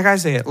 you say it like I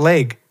say it.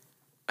 Leg.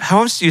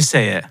 How else do you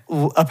say it?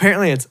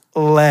 Apparently, it's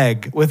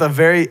leg with a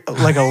very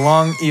like a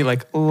long e,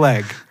 like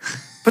leg.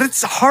 But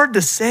it's hard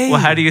to say. Well,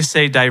 how do you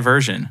say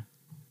diversion?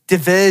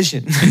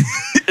 Division.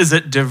 Is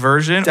it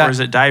diversion or is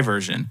it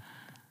diversion?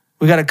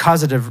 We got to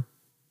cause a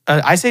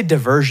I say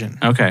diversion.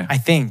 Okay. I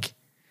think.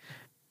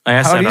 I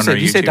asked How that do you on say? our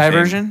Do you say YouTube thing.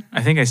 diversion?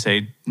 I think I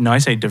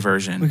say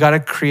diversion. We got to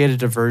create a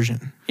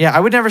diversion. Yeah, I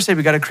would never say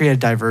we got to create a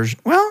diversion.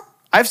 Well,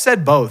 I've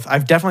said both.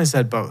 I've definitely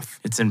said both.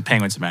 It's in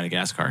Penguins of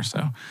Madagascar,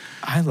 so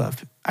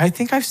I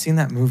think I've seen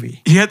that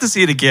movie. you have to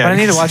see it again. But I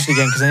need to watch it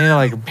again because I need to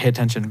like pay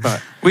attention.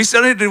 But We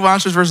still need to do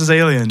Monsters vs.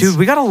 Aliens. dude,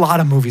 we got a lot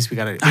of movies we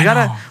gotta. I know. You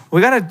know what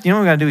we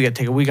gotta do? We gotta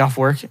take a week off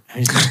work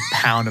and just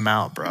pound them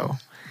out, bro.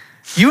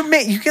 You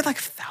get like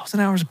 1,000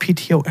 hours of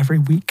PTO every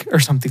week or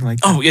something like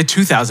that. Oh, yeah,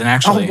 2,000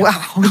 actually. Oh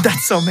wow,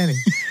 that's so many.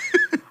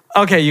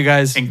 Okay, you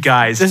guys. And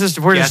guys,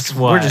 we're guess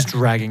what? we're just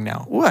dragging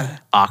now. What?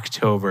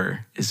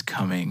 October is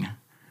coming,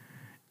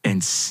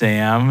 and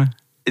Sam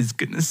is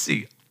gonna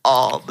see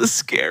all the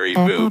scary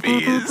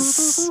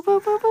movies.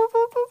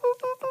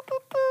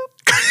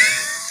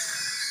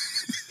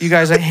 You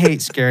guys, I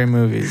hate scary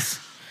movies,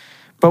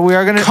 but we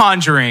are gonna.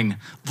 Conjuring,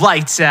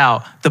 Lights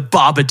Out, The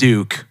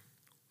Babadook,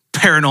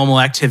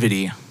 Paranormal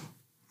Activity.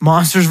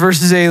 Monsters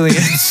vs.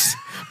 Aliens,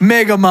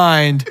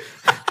 Megamind,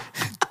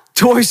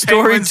 Toy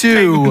Story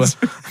 2,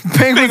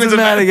 Penguins of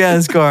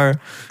Madagascar,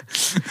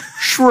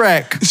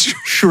 Shrek,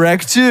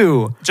 Shrek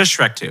 2, Just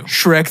Shrek 2.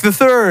 Shrek the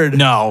Third,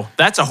 No,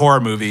 that's a horror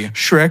movie.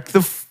 Shrek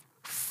The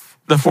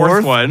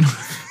fourth one.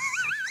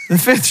 the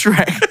fifth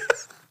Shrek,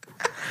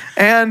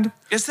 and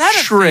Is that a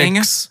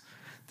Shreks.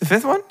 The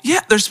fifth one?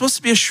 Yeah, there's supposed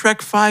to be a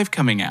Shrek 5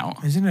 coming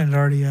out. Isn't it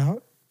already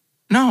out?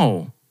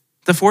 No,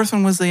 the fourth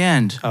one was the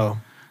end. Oh,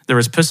 There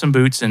was Puss in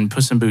Boots and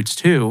Puss in Boots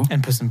 2.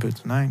 and Puss in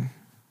Boots 9.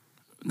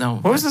 No.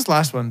 What was this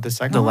last one? The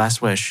second The one?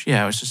 Last Wish.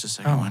 Yeah, it was just the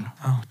second one.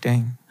 Oh,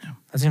 dang.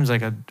 That seems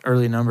like an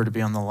early number to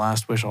be on the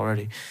last wish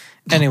already.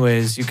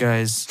 Anyways, you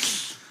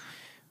guys,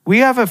 we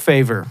have a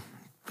favor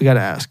we got to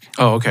ask.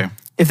 Oh, okay.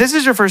 If this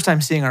is your first time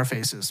seeing our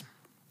faces,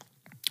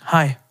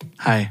 hi.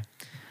 Hi.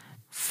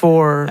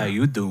 For How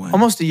you doing?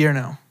 almost a year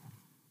now,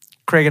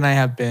 Craig and I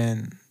have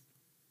been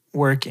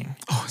working.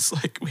 Oh, it's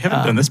like we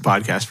haven't done this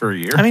podcast for a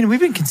year. I mean, we've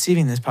been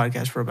conceiving this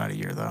podcast for about a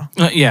year, though.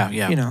 Yeah.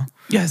 You know.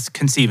 Yes,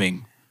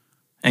 conceiving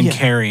and Yeah.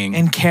 carrying.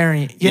 And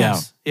carrying.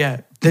 Yes.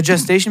 Yeah. The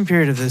gestation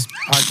period of this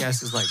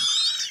podcast is like,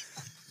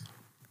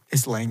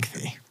 it's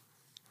lengthy.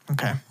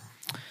 Okay.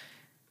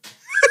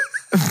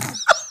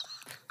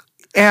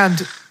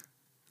 And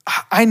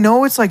I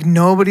know it's like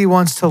nobody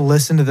wants to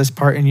listen to this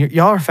part, and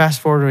y'all are fast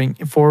forwarding,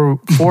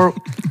 forwarding.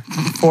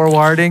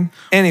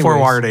 Anyways,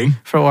 Forwarding.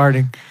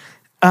 Forwarding.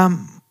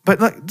 But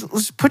But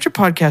let's put your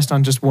podcast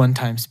on just 1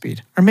 time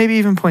speed, or maybe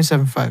even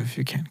 0.75 if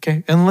you can.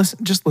 Okay, and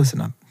just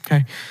listen up.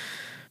 Okay,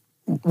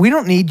 we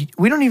don't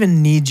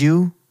even need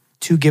you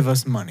to give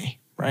us money,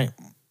 right?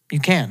 You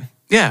can.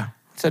 Yeah.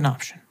 It's an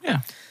option.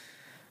 Yeah.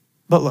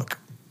 But look,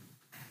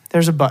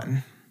 there's a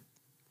button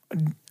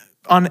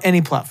on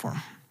any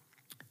platform.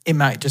 It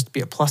might just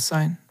be a plus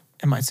sign.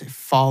 It might say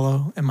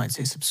follow. It might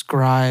say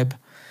subscribe.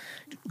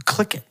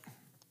 Click it.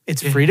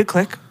 It's free to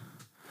click.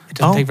 It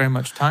doesn't take very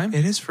much time.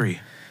 It is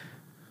free.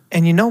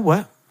 And you know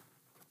what?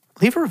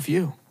 Leave a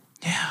review.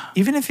 Yeah.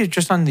 Even if you're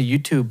just on the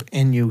YouTube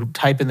and you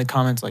type in the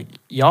comments like,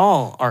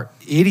 y'all are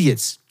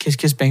idiots. Kiss,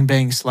 kiss, bang,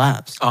 bang,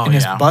 slaps. Oh, and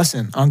it's yeah.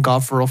 bussin' on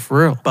God for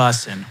real.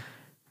 Bussin'.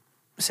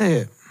 Say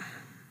it.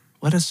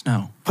 Let us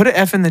know. Put an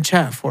F in the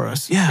chat for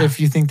us. Yeah. If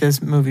you think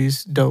this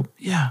movie's dope.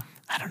 Yeah.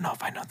 I don't know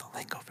if I know the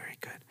lingo very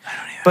good. I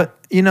don't either. But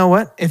you know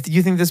what? If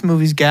you think this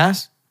movie's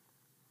gas,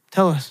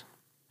 tell us.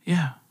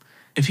 Yeah.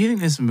 If you think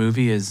this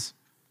movie is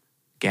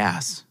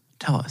gas,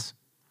 tell us.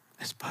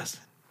 It's buzzing.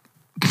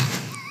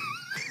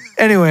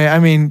 Anyway, I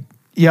mean,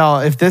 y'all,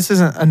 if this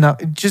isn't enough,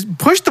 just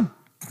push the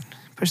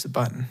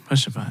button.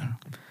 Push the button.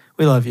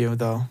 We love you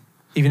though,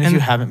 even if you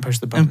haven't pushed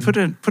the button.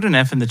 And put an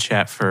F in the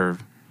chat for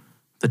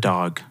the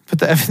dog. Put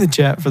the F in the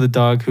chat for the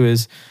dog who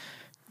is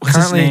What's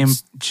his currently name?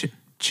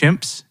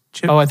 Chimps?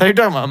 Oh, I thought you were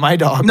talking about my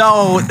dog.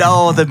 No,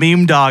 the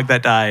meme dog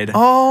that died.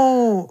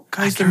 Oh,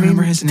 guys, I can't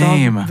remember his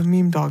name. The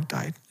meme dog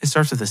died. It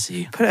starts with a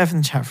C. Put an F in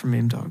the chat for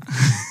meme dog.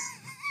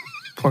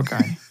 Poor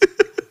guy.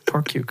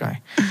 Poor cute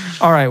guy.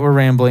 All right, we're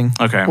rambling.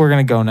 Okay. We're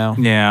going to go now.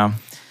 Yeah.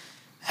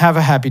 Have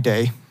a happy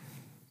day.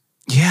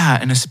 Yeah,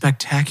 and a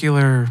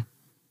spectacular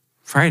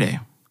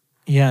Friday.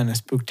 Yeah, and a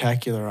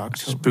spooktacular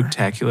October.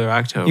 Spooktacular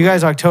October. You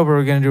guys, October,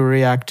 we're going to do a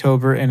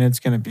Reactober, and it's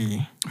going to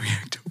be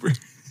Reactober.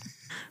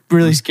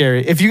 really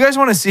scary. If you guys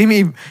want to see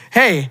me,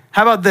 hey,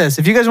 how about this?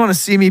 If you guys want to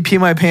see me pee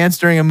my pants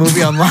during a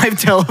movie on live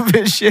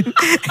television,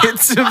 hit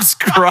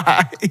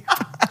subscribe.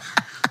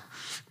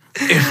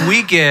 If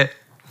we get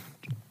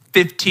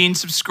 15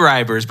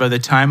 subscribers by the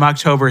time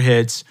October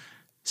hits,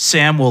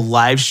 Sam will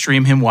live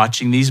stream him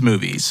watching these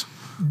movies.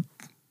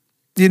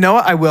 You know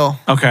what? I will.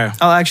 Okay.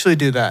 I'll actually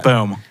do that.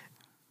 Boom.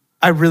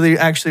 I really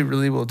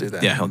will do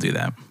that. Yeah, he'll do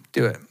that.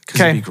 Do it.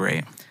 Because it'd be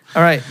great.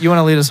 All right. You want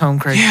to lead us home,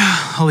 Craig?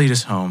 Yeah, I'll lead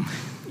us home.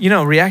 You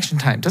know, reaction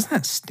time, doesn't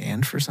that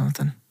stand for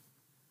something?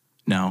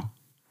 No.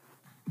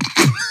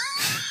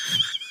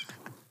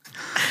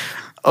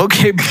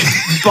 Okay,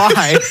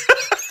 bye.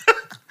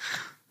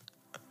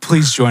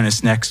 Please join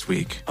us next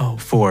week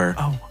for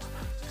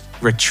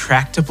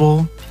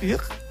retractable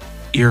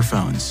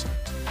earphones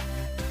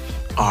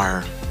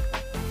are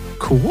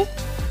cool.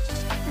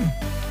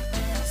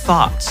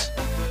 Thoughts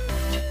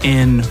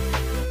in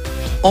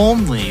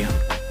only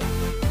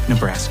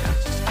Nebraska.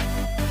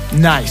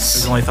 Nice.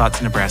 There's only thoughts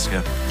in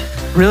Nebraska.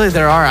 Really,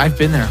 there are. I've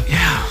been there.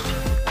 Yeah.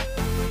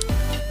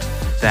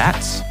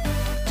 That's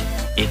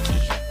icky.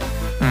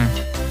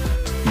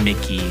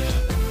 Mickey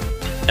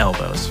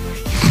elbows.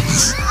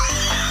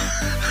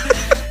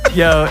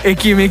 Yo,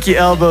 Icky Mickey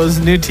Elbows,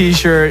 new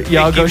t-shirt.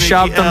 Y'all Icky go Mickey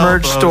shop the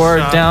merch Elbows, store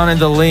shop. down in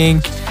the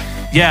link.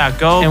 Yeah,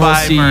 go And we'll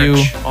buy see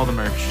merch. you. All the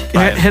merch.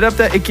 Buy it. Hit up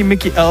that Icky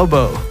Mickey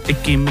Elbow.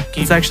 Icky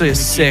Mickey. It's actually a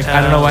Mickey sick.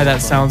 I don't know why that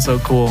elbow. sounds so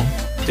cool.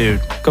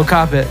 Dude. Go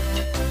cop it.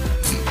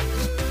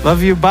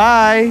 Love you.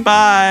 Bye.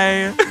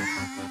 Bye.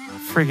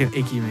 Freaking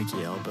Icky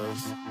Mickey Elbow.